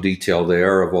in some detail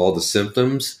there of all the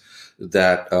symptoms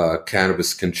that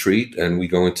cannabis can treat. And we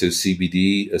go into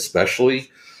CBD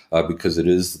especially because it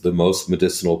is the most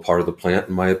medicinal part of the plant,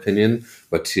 in my opinion.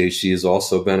 But THC is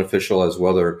also beneficial as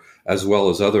well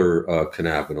as other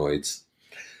cannabinoids.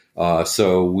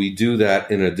 So we do that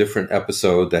in a different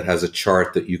episode that has a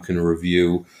chart that you can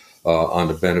review on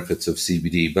the benefits of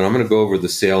CBD. But I'm going to go over the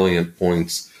salient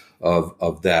points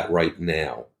of that right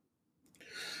now.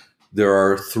 There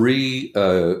are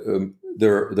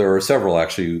there are several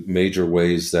actually major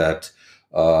ways that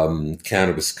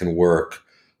cannabis can work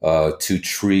to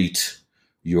treat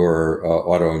your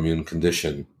autoimmune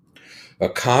condition. A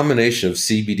combination of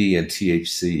CBD and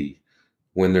THC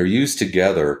when they're used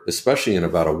together, especially in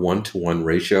about a 1-to-1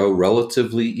 ratio,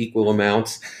 relatively equal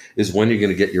amounts, is when you're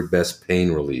going to get your best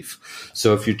pain relief.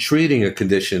 So if you're treating a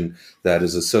condition that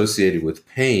is associated with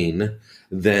pain,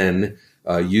 then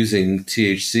using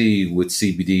THC with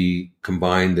CBD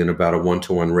combined in about a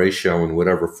 1-to-1 ratio in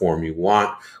whatever form you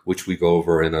want, which we go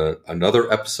over in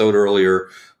another episode earlier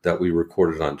that we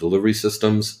recorded on delivery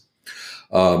systems,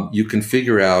 you can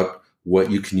figure out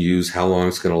what you can use, how long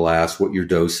it's going to last, what your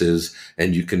dose is,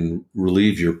 and you can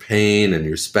relieve your pain and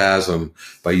your spasm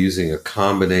by using a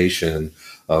combination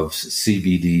of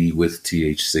CBD with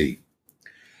THC.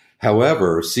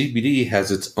 However, CBD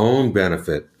has its own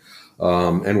benefit,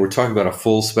 and we're talking about a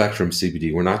full spectrum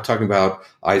CBD. We're not talking about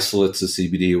isolates of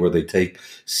CBD where they take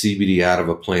CBD out of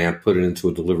a plant, put it into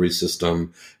a delivery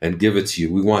system, and give it to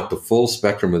you. We want the full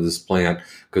spectrum of this plant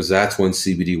because that's when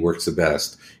CBD works the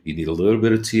best. You need a little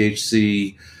bit of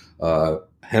THC,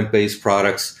 hemp-based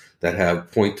products that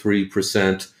have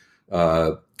 0.3%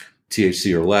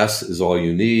 THC or less is all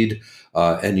you need.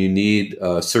 And you need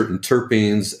certain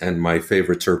terpenes, and my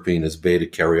favorite terpene is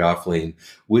beta-caryophyllene,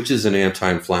 which is an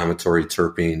anti-inflammatory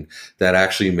terpene that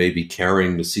actually may be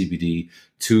carrying the CBD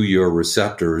to your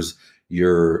receptors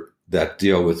that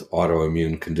deal with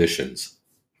autoimmune conditions.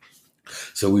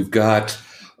 So we've got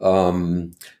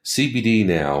CBD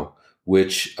now,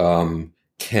 which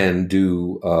can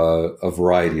do a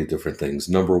variety of different things.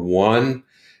 Number one,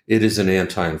 it is an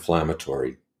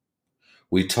anti-inflammatory.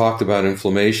 We talked about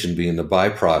inflammation being the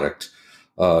byproduct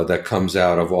that comes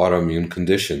out of autoimmune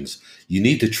conditions. You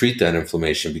need to treat that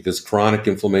inflammation because chronic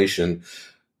inflammation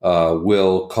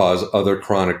will cause other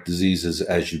chronic diseases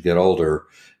as you get older.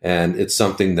 And it's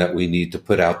something that we need to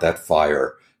put out that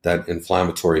fire, that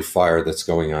inflammatory fire that's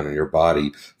going on in your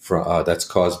body that's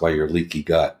caused by your leaky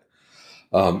gut.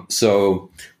 So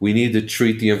we need to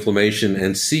treat the inflammation,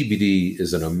 and CBD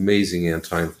is an amazing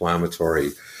anti-inflammatory.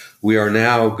 We are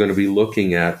now going to be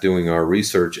looking at doing our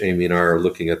research. Amy and I are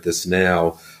looking at this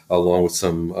now, along with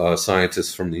some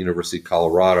scientists from the University of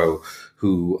Colorado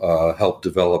who helped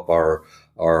develop our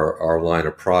line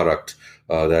of product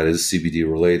that is CBD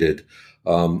related.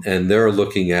 And we're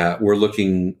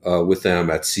looking with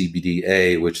them at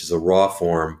CBDA, which is a raw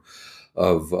form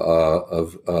of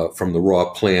from the raw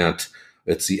plant.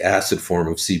 It's the acid form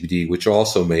of CBD, which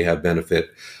also may have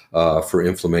benefit for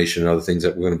inflammation and other things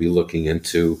that we're going to be looking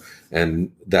into.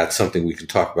 And that's something we can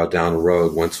talk about down the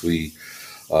road once we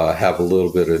have a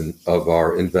little bit of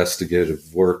our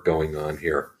investigative work going on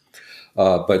here.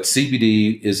 But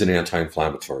CBD is an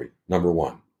anti-inflammatory, number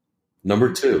one.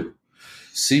 Number two,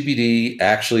 CBD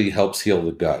actually helps heal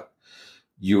the gut.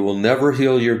 You will never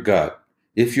heal your gut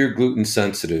if you're gluten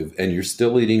sensitive and you're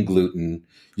still eating gluten.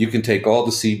 You can take all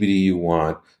the CBD you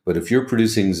want, but if you're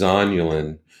producing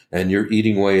zonulin and you're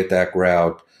eating away at that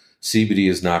grout, CBD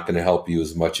is not going to help you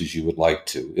as much as you would like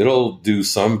to. It'll do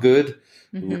some good,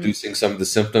 reducing some of the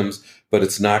symptoms, but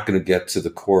it's not going to get to the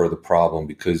core of the problem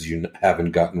because you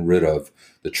haven't gotten rid of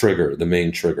the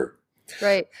main trigger.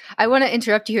 Right. I want to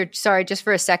interrupt you here. Sorry, just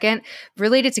for a second.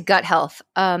 Related to gut health,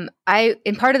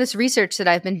 in part of this research that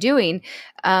I've been doing,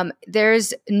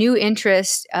 there's new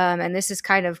interest, and this is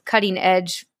kind of cutting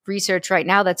edge research right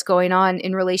now that's going on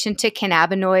in relation to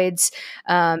cannabinoids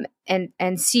and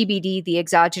CBD, the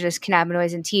exogenous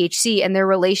cannabinoids, and THC, and their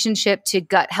relationship to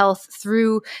gut health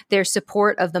through their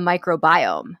support of the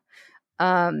microbiome.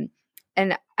 And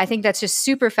I think that's just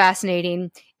super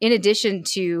fascinating. In addition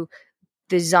to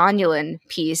the zonulin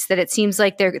piece, that it seems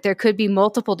like there could be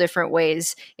multiple different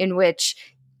ways in which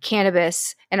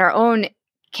cannabis and our own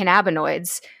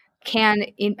cannabinoids can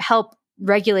help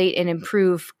regulate and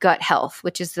improve gut health,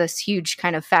 which is this huge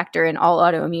kind of factor in all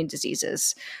autoimmune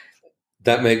diseases.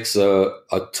 That makes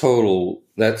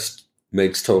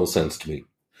makes total sense to me.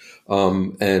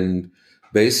 And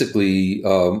basically,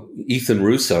 Ethan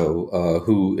Russo,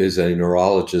 who is a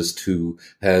neurologist who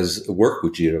has worked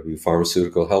with GW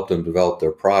Pharmaceutical, helped them develop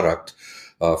their product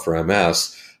for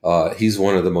MS. He's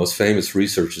one of the most famous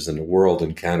researchers in the world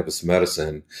in cannabis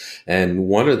medicine. And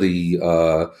one of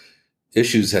the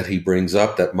issues that he brings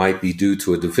up that might be due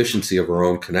to a deficiency of our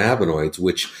own cannabinoids,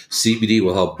 which CBD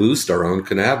will help boost our own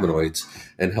cannabinoids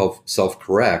and help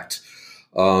self-correct,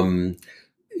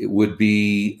 it would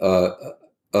be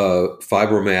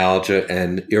fibromyalgia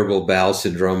and irritable bowel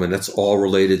syndrome, and that's all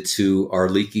related to our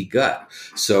leaky gut.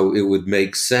 So it would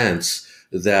make sense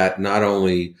that not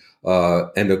only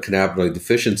endocannabinoid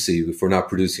deficiency, if we're not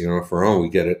producing it off our own, we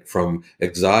get it from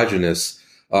exogenous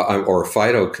or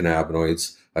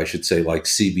phytocannabinoids, I should say, like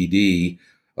CBD,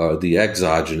 the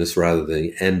exogenous rather than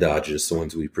the endogenous, the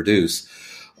ones we produce,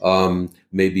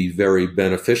 may be very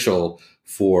beneficial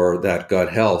for that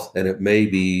gut health. And it may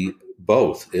be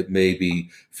both. It may be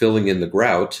filling in the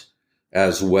grout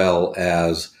as well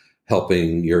as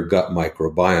helping your gut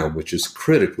microbiome, which is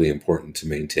critically important to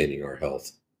maintaining our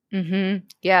health.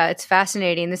 Yeah, it's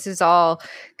fascinating. This is all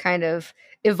kind of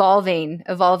evolving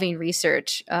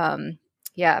research.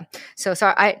 Yeah. So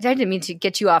sorry, I didn't mean to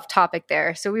get you off topic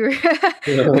there. So we were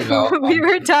Well, we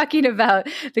were talking about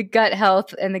the gut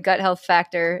health and the gut health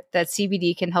factor that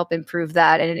CBD can help improve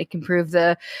that, and it can improve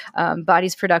the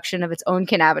body's production of its own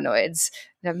cannabinoids.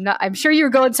 I'm sure you were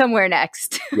going somewhere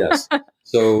next. yes.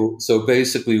 So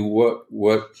basically,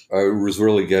 what I was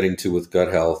really getting to with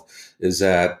gut health is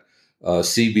that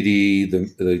CBD,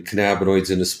 the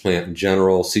cannabinoids in this plant in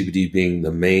general, CBD being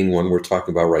the main one we're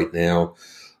talking about right now,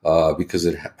 because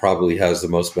it probably has the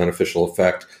most beneficial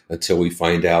effect until we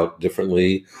find out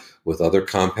differently with other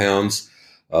compounds.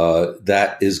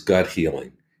 That is gut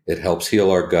healing. It helps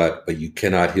heal our gut, but you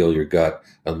cannot heal your gut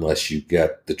unless you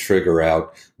get the trigger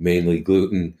out, mainly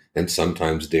gluten and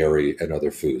sometimes dairy and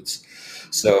other foods.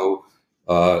 So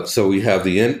we have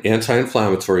the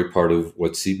anti-inflammatory part of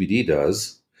what CBD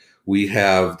does. We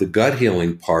have the gut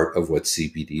healing part of what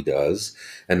CBD does.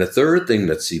 And the third thing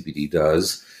that CBD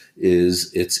does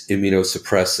is it's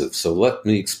immunosuppressive. So let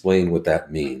me explain what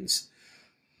that means.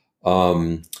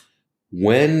 When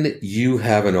you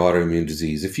have an autoimmune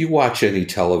disease, if you watch any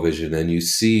television and you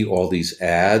see all these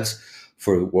ads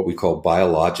for what we call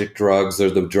biologic drugs, they're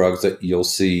the drugs that you'll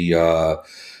see,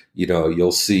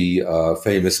 you'll see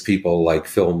famous people like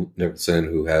Phil Mickelson,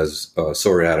 who has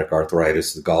psoriatic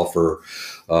arthritis, the golfer,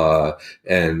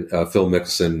 and Phil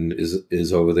Mickelson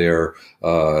is over there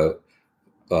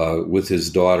with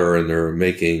his daughter, and they're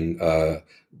making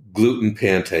gluten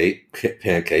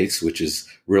pancakes, which is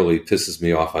really pisses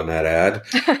me off on that ad.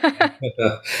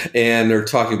 And they're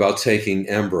talking about taking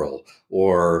Enbrel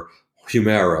or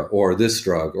Humira or this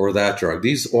drug or that drug.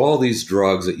 All these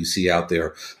drugs that you see out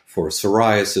there for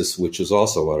psoriasis, which is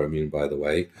also autoimmune, by the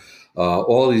way,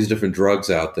 all these different drugs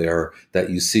out there that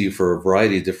you see for a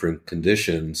variety of different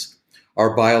conditions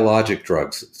are biologic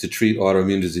drugs to treat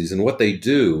autoimmune disease. And what they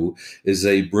do is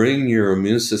they bring your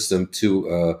immune system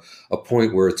to a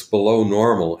point where it's below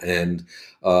normal, and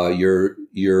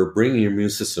you're bringing your immune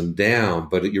system down,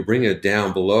 but you're bringing it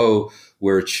down below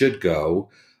where it should go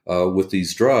with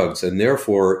these drugs. And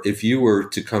therefore, if you were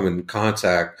to come in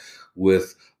contact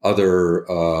with other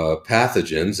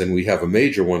pathogens, and we have a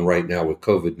major one right now with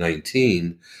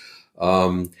COVID-19,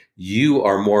 you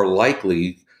are more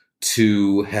likely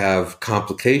to have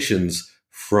complications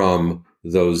from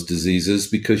those diseases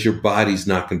because your body's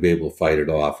not going to be able to fight it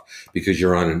off because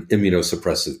you're on an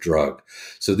immunosuppressive drug.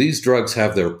 So these drugs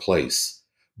have their place,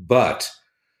 but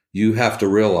you have to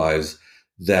realize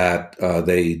that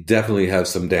they definitely have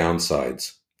some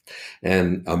downsides.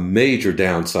 And a major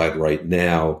downside right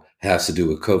now has to do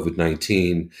with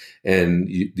COVID-19 and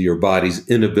your body's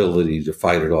inability to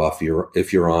fight it off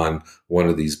if you're on one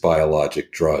of these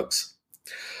biologic drugs.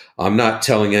 I'm not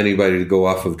telling anybody to go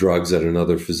off of drugs that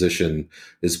another physician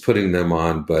is putting them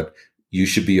on, but you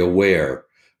should be aware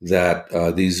that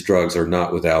these drugs are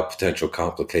not without potential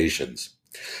complications.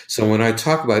 So when I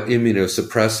talk about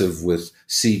immunosuppressive with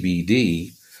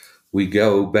CBD, we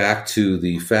go back to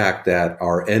the fact that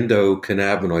our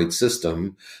endocannabinoid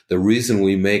system, the reason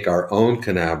we make our own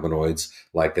cannabinoids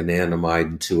like anandamide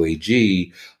and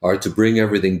 2-AG, are to bring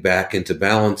everything back into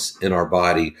balance in our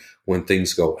body when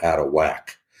things go out of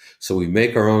whack. So we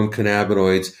make our own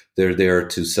cannabinoids. They're there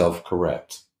to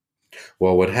self-correct.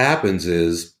 Well, what happens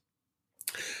is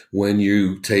when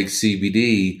you take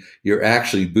CBD, you're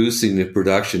actually boosting the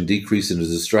production, decreasing the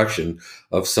destruction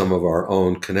of some of our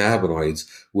own cannabinoids,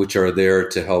 which are there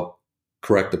to help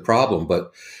correct the problem.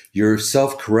 But you're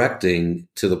self-correcting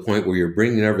to the point where you're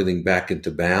bringing everything back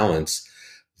into balance.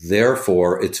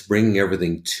 Therefore, it's bringing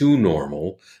everything to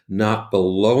normal, not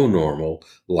below normal,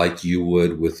 like you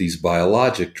would with these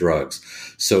biologic drugs.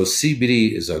 So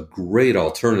CBD is a great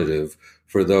alternative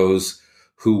for those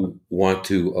who want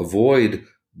to avoid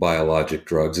biologic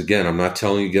drugs. Again, I'm not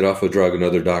telling you to get off a drug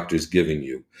another doctor's giving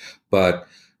you. But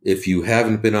if you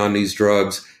haven't been on these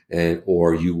drugs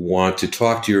or you want to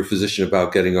talk to your physician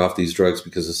about getting off these drugs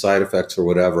because of side effects or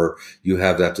whatever, you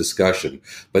have that discussion.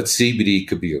 But CBD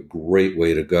could be a great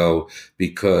way to go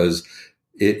because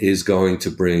it is going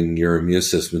to bring your immune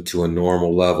system to a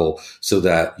normal level so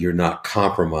that you're not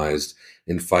compromised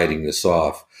in fighting this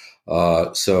off.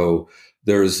 So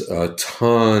there's a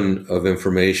ton of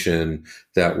information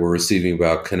that we're receiving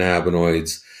about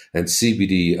cannabinoids, and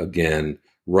CBD, again,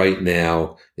 right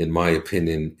now, in my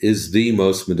opinion, is the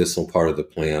most medicinal part of the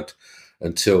plant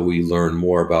until we learn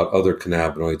more about other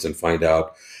cannabinoids and find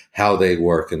out how they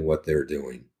work and what they're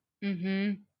doing.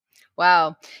 Mm-hmm.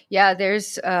 Wow. Yeah,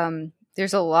 there's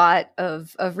a lot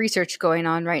of research going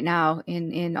on right now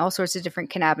in all sorts of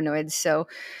different cannabinoids. So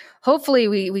hopefully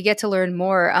we get to learn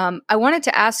more. I wanted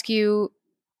to ask you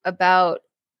about,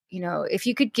 if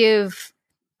you could give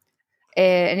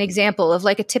an example of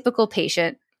like a typical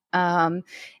patient, um,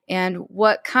 and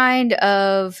what kind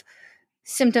of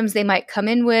symptoms they might come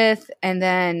in with, and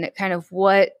then kind of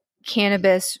what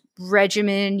cannabis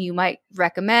regimen you might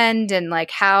recommend, and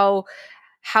like how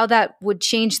that would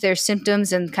change their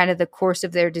symptoms and kind of the course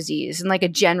of their disease in like a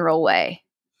general way.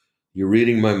 You're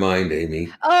reading my mind, Amy.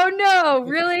 Oh no,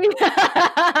 really?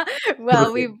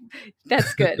 Well, Perfect.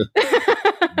 that's good.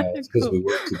 It's because Cool. we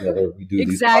work together. We do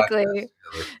these podcasts Exactly. together.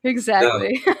 No,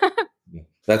 Exactly.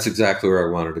 that's exactly where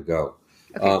I wanted to go.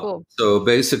 Okay, cool. So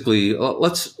basically,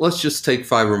 let's just take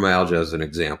fibromyalgia as an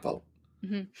example,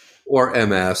 Hmm. or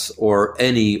MS, or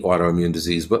any autoimmune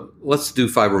disease. But let's do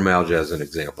fibromyalgia as an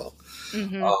example,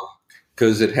 Hmm.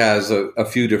 because it has a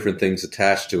few different things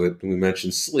attached to it. We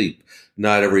mentioned sleep.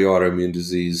 Not every autoimmune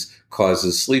disease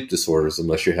causes sleep disorders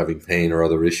unless you're having pain or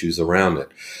other issues around it.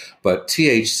 But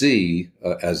THC,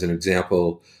 as an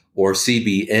example, or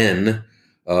CBN,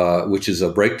 which is a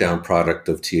breakdown product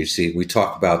of THC. We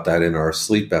talk about that in our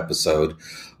sleep episode.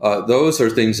 Those are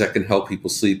things that can help people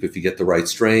sleep if you get the right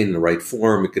strain, the right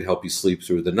form. It can help you sleep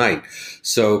through the night.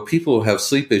 So people who have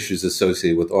sleep issues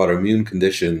associated with autoimmune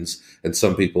conditions, and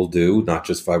some people do, not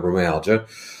just fibromyalgia,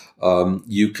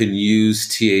 you can use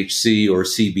THC or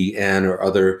CBN or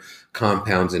other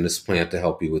compounds in this plant to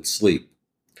help you with sleep.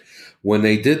 When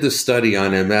they did the study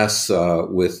on MS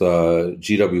with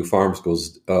GW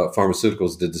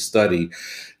Pharmaceuticals did the study,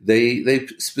 they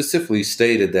specifically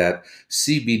stated that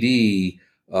CBD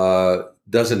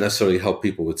doesn't necessarily help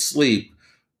people with sleep,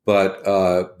 but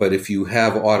if you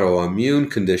have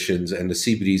autoimmune conditions and the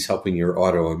CBD is helping your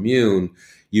autoimmune,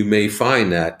 you may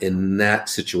find that in that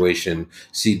situation,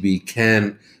 CBD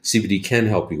can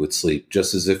help you with sleep,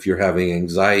 just as if you're having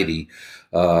anxiety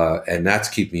and that's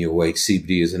keeping you awake.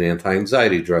 CBD is an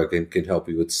anti-anxiety drug and can help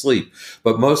you with sleep.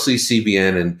 But mostly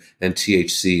CBN and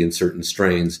THC in certain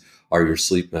strains are your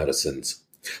sleep medicines.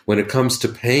 When it comes to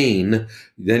pain,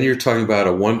 then you're talking about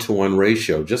a 1-to-1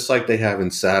 ratio, just like they have in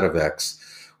Sativex.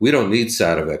 We don't need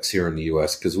Sativex here in the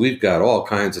U.S. because we've got all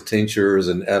kinds of tinctures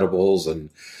and edibles and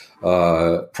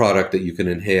product that you can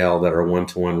inhale that are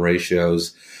 1-to-1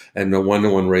 ratios. And the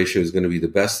 1-to-1 ratio is going to be the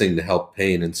best thing to help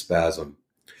pain and spasm.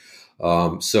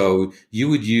 So you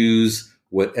would use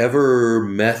whatever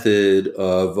method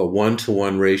of a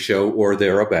 1-to-1 ratio or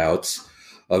thereabouts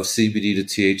of CBD to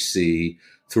THC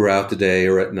throughout the day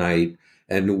or at night.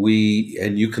 And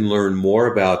you can learn more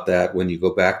about that when you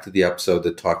go back to the episode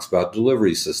that talks about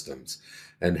delivery systems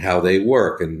and how they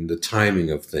work and the timing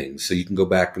of things. So you can go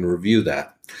back and review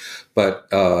that. But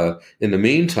in the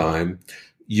meantime,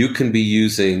 you can be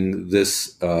using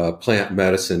this plant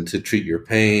medicine to treat your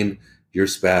pain, your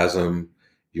spasm,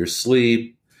 your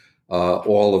sleep,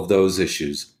 all of those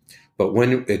issues. But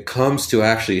when it comes to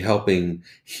actually helping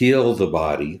heal the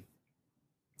body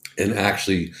and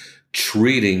actually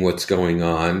treating what's going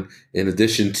on, in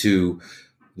addition to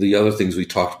the other things we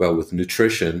talked about with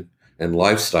nutrition and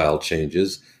lifestyle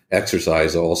changes,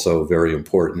 exercise also very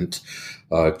important.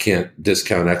 Can't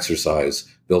discount exercise.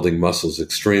 Building muscles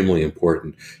extremely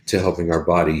important to helping our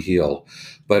body heal.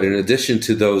 But in addition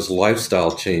to those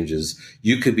lifestyle changes,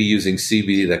 you could be using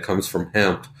CBD that comes from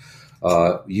hemp.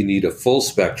 You need a full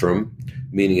spectrum,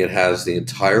 meaning it has the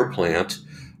entire plant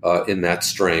in that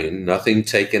strain, nothing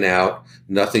taken out,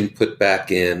 nothing put back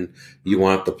in. You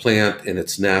want the plant in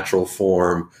its natural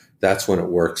form. That's when it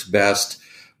works best,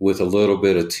 with a little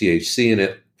bit of THC in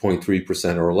it,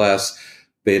 0.3% or less,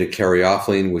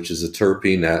 beta-caryophyllene, which is a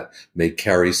terpene that may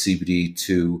carry CBD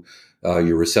to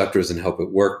your receptors and help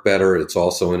it work better. It's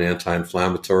also an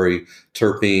anti-inflammatory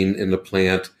terpene in the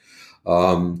plant.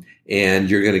 And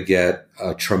you're going to get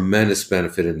a tremendous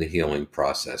benefit in the healing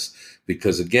process.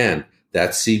 Because again,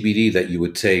 that CBD that you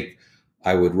would take,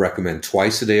 I would recommend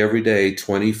twice a day, every day,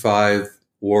 25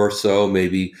 or so,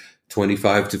 maybe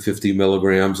 25 to 50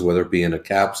 milligrams, whether it be in a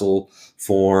capsule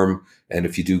form. And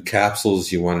if you do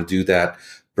capsules, you want to do that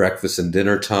breakfast and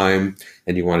dinner time,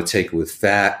 and you want to take it with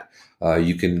fat.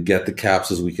 You can get the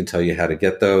capsules. We can tell you how to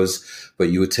get those, but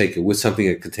you would take it with something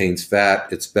that contains fat.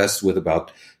 It's best with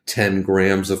about 10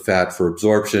 grams of fat for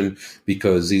absorption,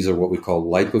 because these are what we call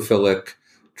lipophilic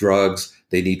drugs.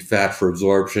 They need fat for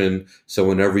absorption. So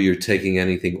whenever you're taking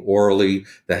anything orally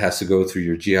that has to go through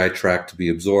your GI tract to be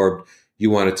absorbed, you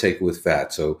want to take it with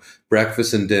fat. So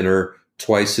breakfast and dinner,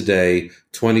 twice a day,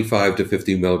 25 to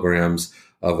 50 milligrams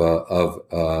of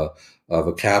of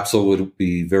a capsule would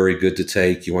be very good to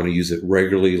take. You want to use it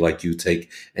regularly, like you take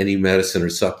any medicine or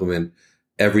supplement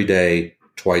every day,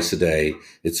 twice a day.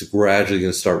 It's gradually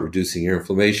going to start reducing your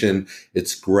inflammation.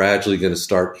 It's gradually going to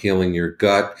start healing your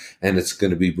gut, and it's going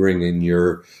to be bringing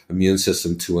your immune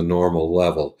system to a normal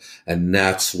level. And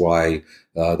that's why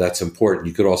that's important.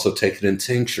 You could also take it in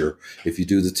tincture. If you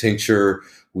do the tincture,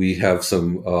 we have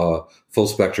some full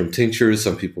spectrum tinctures.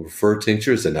 Some people prefer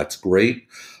tinctures, and that's great.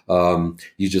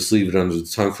 You just leave it under the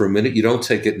tongue for a minute. You don't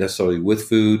take it necessarily with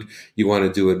food. You want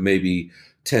to do it maybe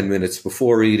 10 minutes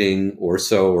before eating or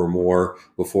so, or more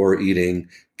before eating.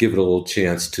 Give it a little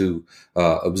chance to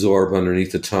absorb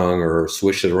underneath the tongue, or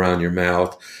swish it around your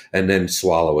mouth, and then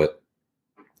swallow it.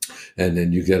 And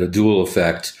then you get a dual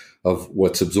effect of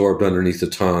what's absorbed underneath the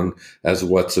tongue as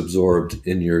what's absorbed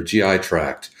in your GI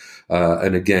tract.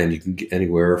 And again, you can get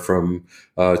anywhere from,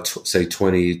 say,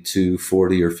 20 to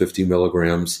 40 or 50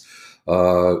 milligrams.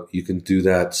 You can do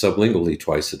that sublingually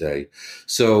twice a day.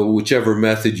 So whichever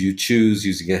method you choose,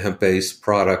 using a hemp-based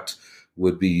product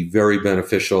would be very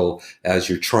beneficial as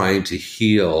you're trying to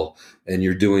heal and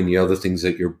you're doing the other things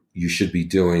that you should be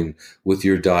doing with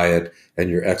your diet and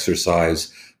your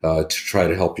exercise to try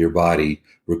to help your body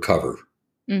recover.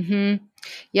 Mm-hmm.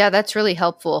 Yeah, that's really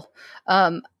helpful.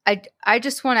 I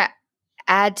just want to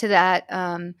add to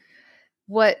that.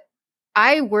 What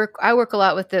I work a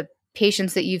lot with the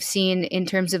patients that you've seen in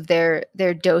terms of their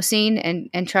dosing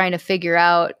and trying to figure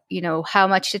out, how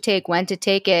much to take, when to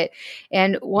take it.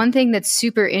 And one thing that's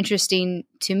super interesting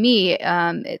to me,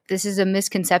 this is a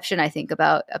misconception I think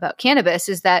about cannabis,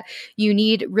 is that you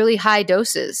need really high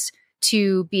doses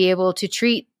to be able to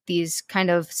treat these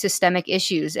kind of systemic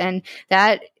issues. And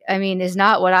that, is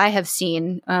not what I have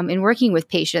seen in working with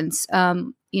patients.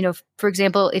 For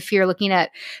example, if you're looking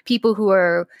at people who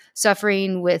are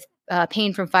suffering with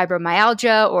pain from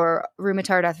fibromyalgia or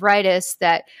rheumatoid arthritis,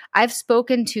 that I've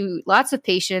spoken to lots of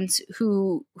patients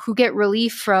who get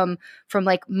relief from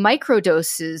like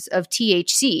microdoses of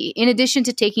THC, in addition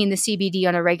to taking the CBD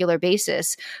on a regular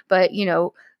basis. But,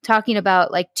 talking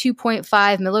about like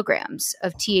 2.5 milligrams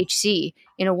of THC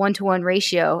in a 1-to-1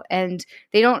 ratio, and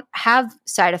they don't have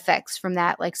side effects from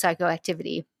that, like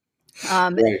psychoactivity.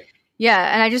 Right.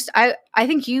 Yeah. And I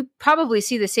think you probably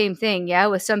see the same thing. Yeah.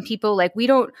 With some people, like we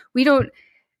don't,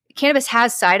 cannabis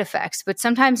has side effects, but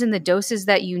sometimes in the doses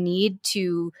that you need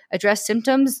to address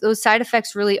symptoms, those side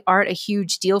effects really aren't a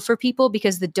huge deal for people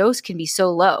because the dose can be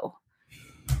so low.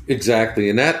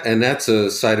 Exactly. And that's a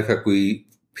side effect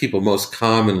people most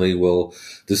commonly will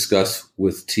discuss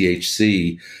with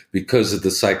THC because of the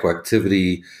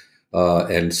psychoactivity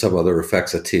and some other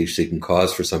effects that THC can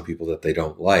cause for some people that they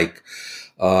don't like.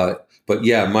 But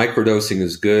yeah, microdosing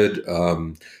is good.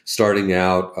 Starting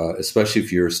out, especially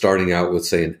if you're starting out with,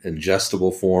 say, an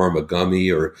ingestible form, a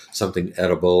gummy or something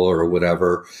edible or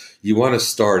whatever, you want to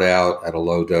start out at a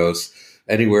low dose.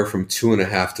 Anywhere from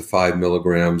 2.5 to 5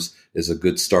 milligrams is a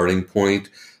good starting point,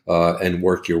 and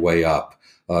work your way up.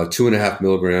 2.5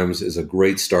 milligrams is a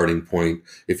great starting point.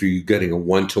 If you're getting a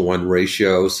 1-to-1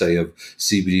 ratio, say, of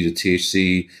CBD to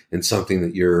THC in something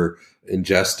that you're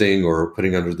ingesting or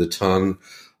putting under the tongue,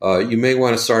 you may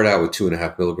want to start out with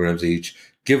 2.5 milligrams each.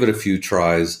 Give it a few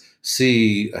tries.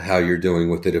 See how you're doing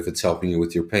with it, if it's helping you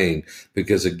with your pain.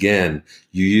 Because again,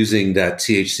 you're using that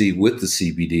THC with the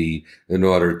CBD in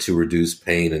order to reduce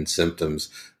pain and symptoms,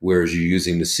 whereas you're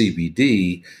using the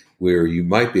CBD where you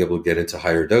might be able to get into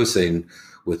higher dosing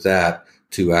with that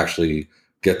to actually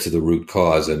get to the root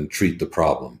cause and treat the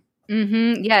problem.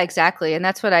 Mm-hmm. Yeah, exactly. And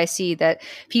that's what I see, that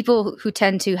people who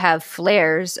tend to have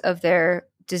flares of their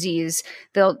disease,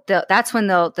 that's when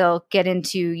they'll get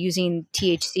into using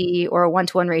THC or a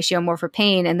 1-to-1 ratio more for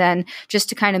pain. And then just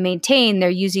to kind of maintain, they're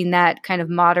using that kind of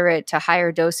moderate to higher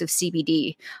dose of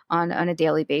CBD on a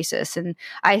daily basis. And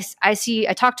I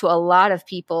talk to a lot of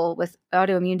people with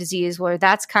autoimmune disease where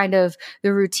that's kind of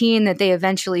the routine that they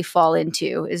eventually fall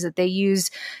into, is that they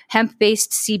use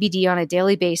hemp-based CBD on a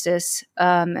daily basis,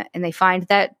 and they find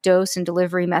that dose and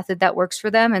delivery method that works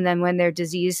for them. And then when their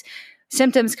disease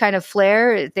symptoms kind of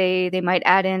flare, they might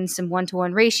add in some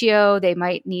 1-to-1 ratio. They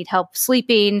might need help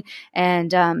sleeping.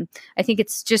 And I think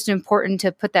it's just important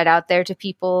to put that out there to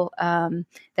people,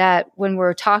 that when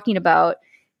we're talking about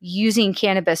using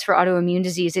cannabis for autoimmune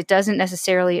disease, it doesn't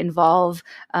necessarily involve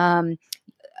the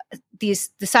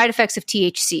side effects of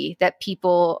THC that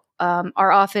people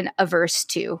are often averse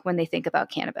to when they think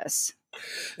about cannabis.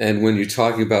 And when you're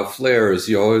talking about flares,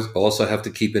 you always also have to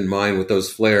keep in mind with those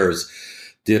flares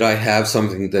did I have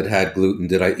something that had gluten?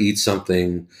 Did I eat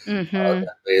something Mm-hmm. that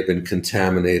may have been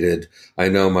contaminated? I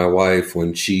know my wife,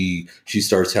 when she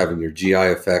starts having her GI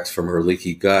effects from her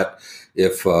leaky gut,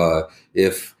 if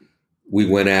we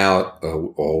went out,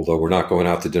 although we're not going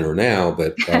out to dinner now,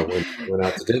 but when we went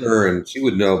out to dinner, and she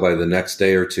would know by the next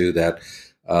day or two that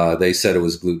they said it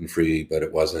was gluten free, but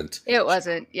it wasn't. It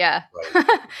wasn't. Yeah. Right.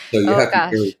 So you Oh have to be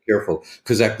gosh. very careful,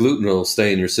 because that gluten will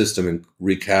stay in your system and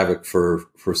wreak havoc for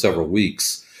several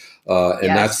weeks. And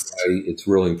that's Yes. why it's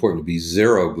really important to be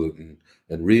zero gluten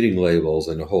and reading labels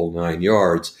and the whole 9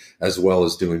 yards, as well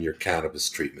as doing your cannabis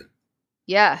treatment.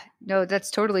 Yeah, no,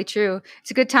 that's totally true.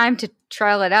 It's a good time to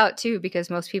trial it out too, because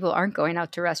most people aren't going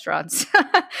out to restaurants,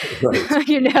 Right.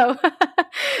 you know,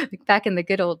 like back in the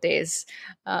good old days.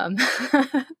 Um,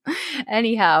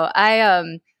 anyhow,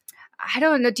 I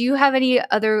don't know. Do you have any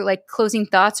other like closing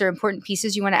thoughts or important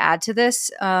pieces you want to add to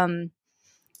this?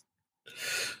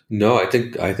 No, I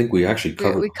think we actually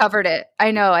covered. We covered it.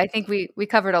 I know. I think we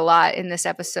covered a lot in this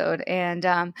episode, and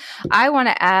I want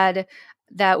to add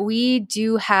that we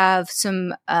do have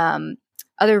some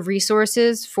other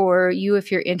resources for you if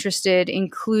you're interested,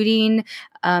 including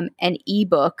an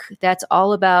ebook that's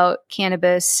all about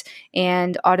cannabis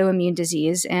and autoimmune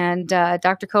disease. And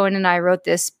Dr. Cohen and I wrote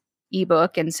this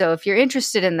ebook, and so if you're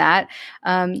interested in that,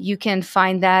 you can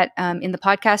find that in the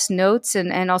podcast notes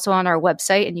and also on our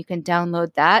website, and you can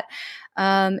download that.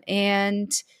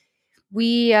 And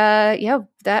we, that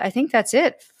I think that's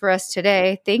it for us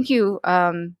today. Thank you,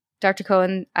 Dr.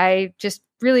 Cohen. I just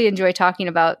really enjoy talking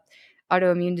about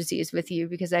autoimmune disease with you,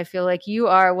 because I feel like you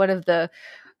are one of the,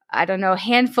 I don't know,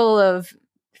 handful of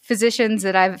physicians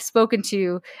that I've spoken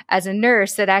to as a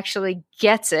nurse that actually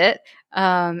gets it.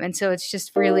 And so it's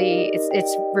just really,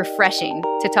 it's refreshing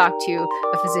to talk to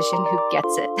a physician who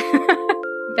gets it.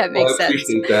 That Well, I makes sense.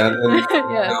 appreciate that, and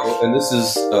Yeah. and this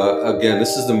is again,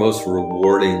 this is the most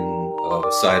rewarding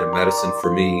side of medicine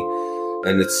for me,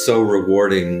 and it's so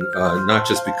rewarding not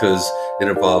just because it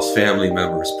involves family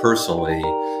members personally,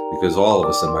 because all of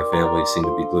us in my family seem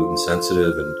to be gluten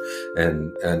sensitive,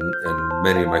 and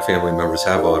many of my family members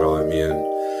have autoimmune.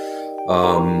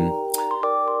 Um,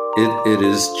 it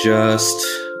is just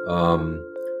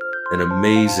an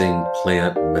amazing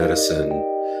plant medicine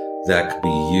that could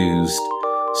be used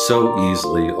so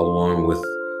easily along with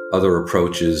other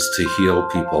approaches to heal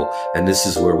people. And this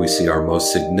is where we see our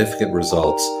most significant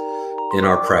results in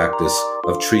our practice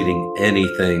of treating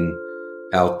anything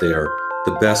out there.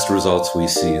 The best results we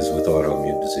see is with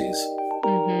autoimmune disease.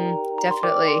 Mm-hmm.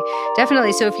 Definitely.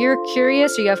 Definitely. So if you're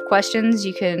curious or you have questions,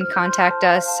 you can contact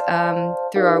us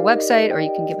through our website, or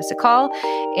you can give us a call.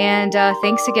 And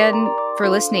thanks again for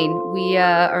listening. We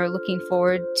are looking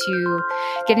forward to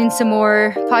getting some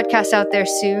more podcasts out there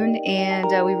soon. And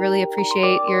we really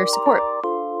appreciate your support.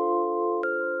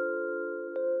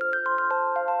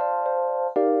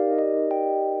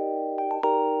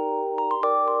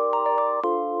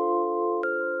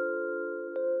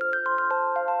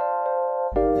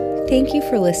 Thank you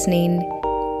for listening.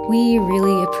 We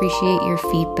really appreciate your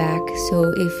feedback.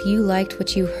 So if you liked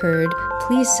what you heard,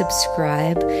 please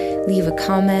subscribe, leave a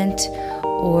comment,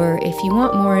 or if you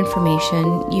want more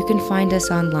information, you can find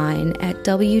us online at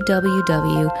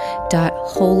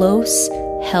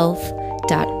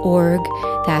www.holoshealth.org.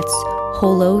 That's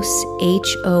Holos,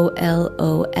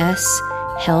 HOLOS,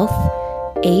 health,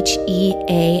 HEALTH.org.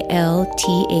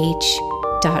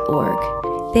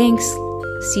 Thanks.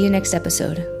 See you next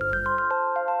episode.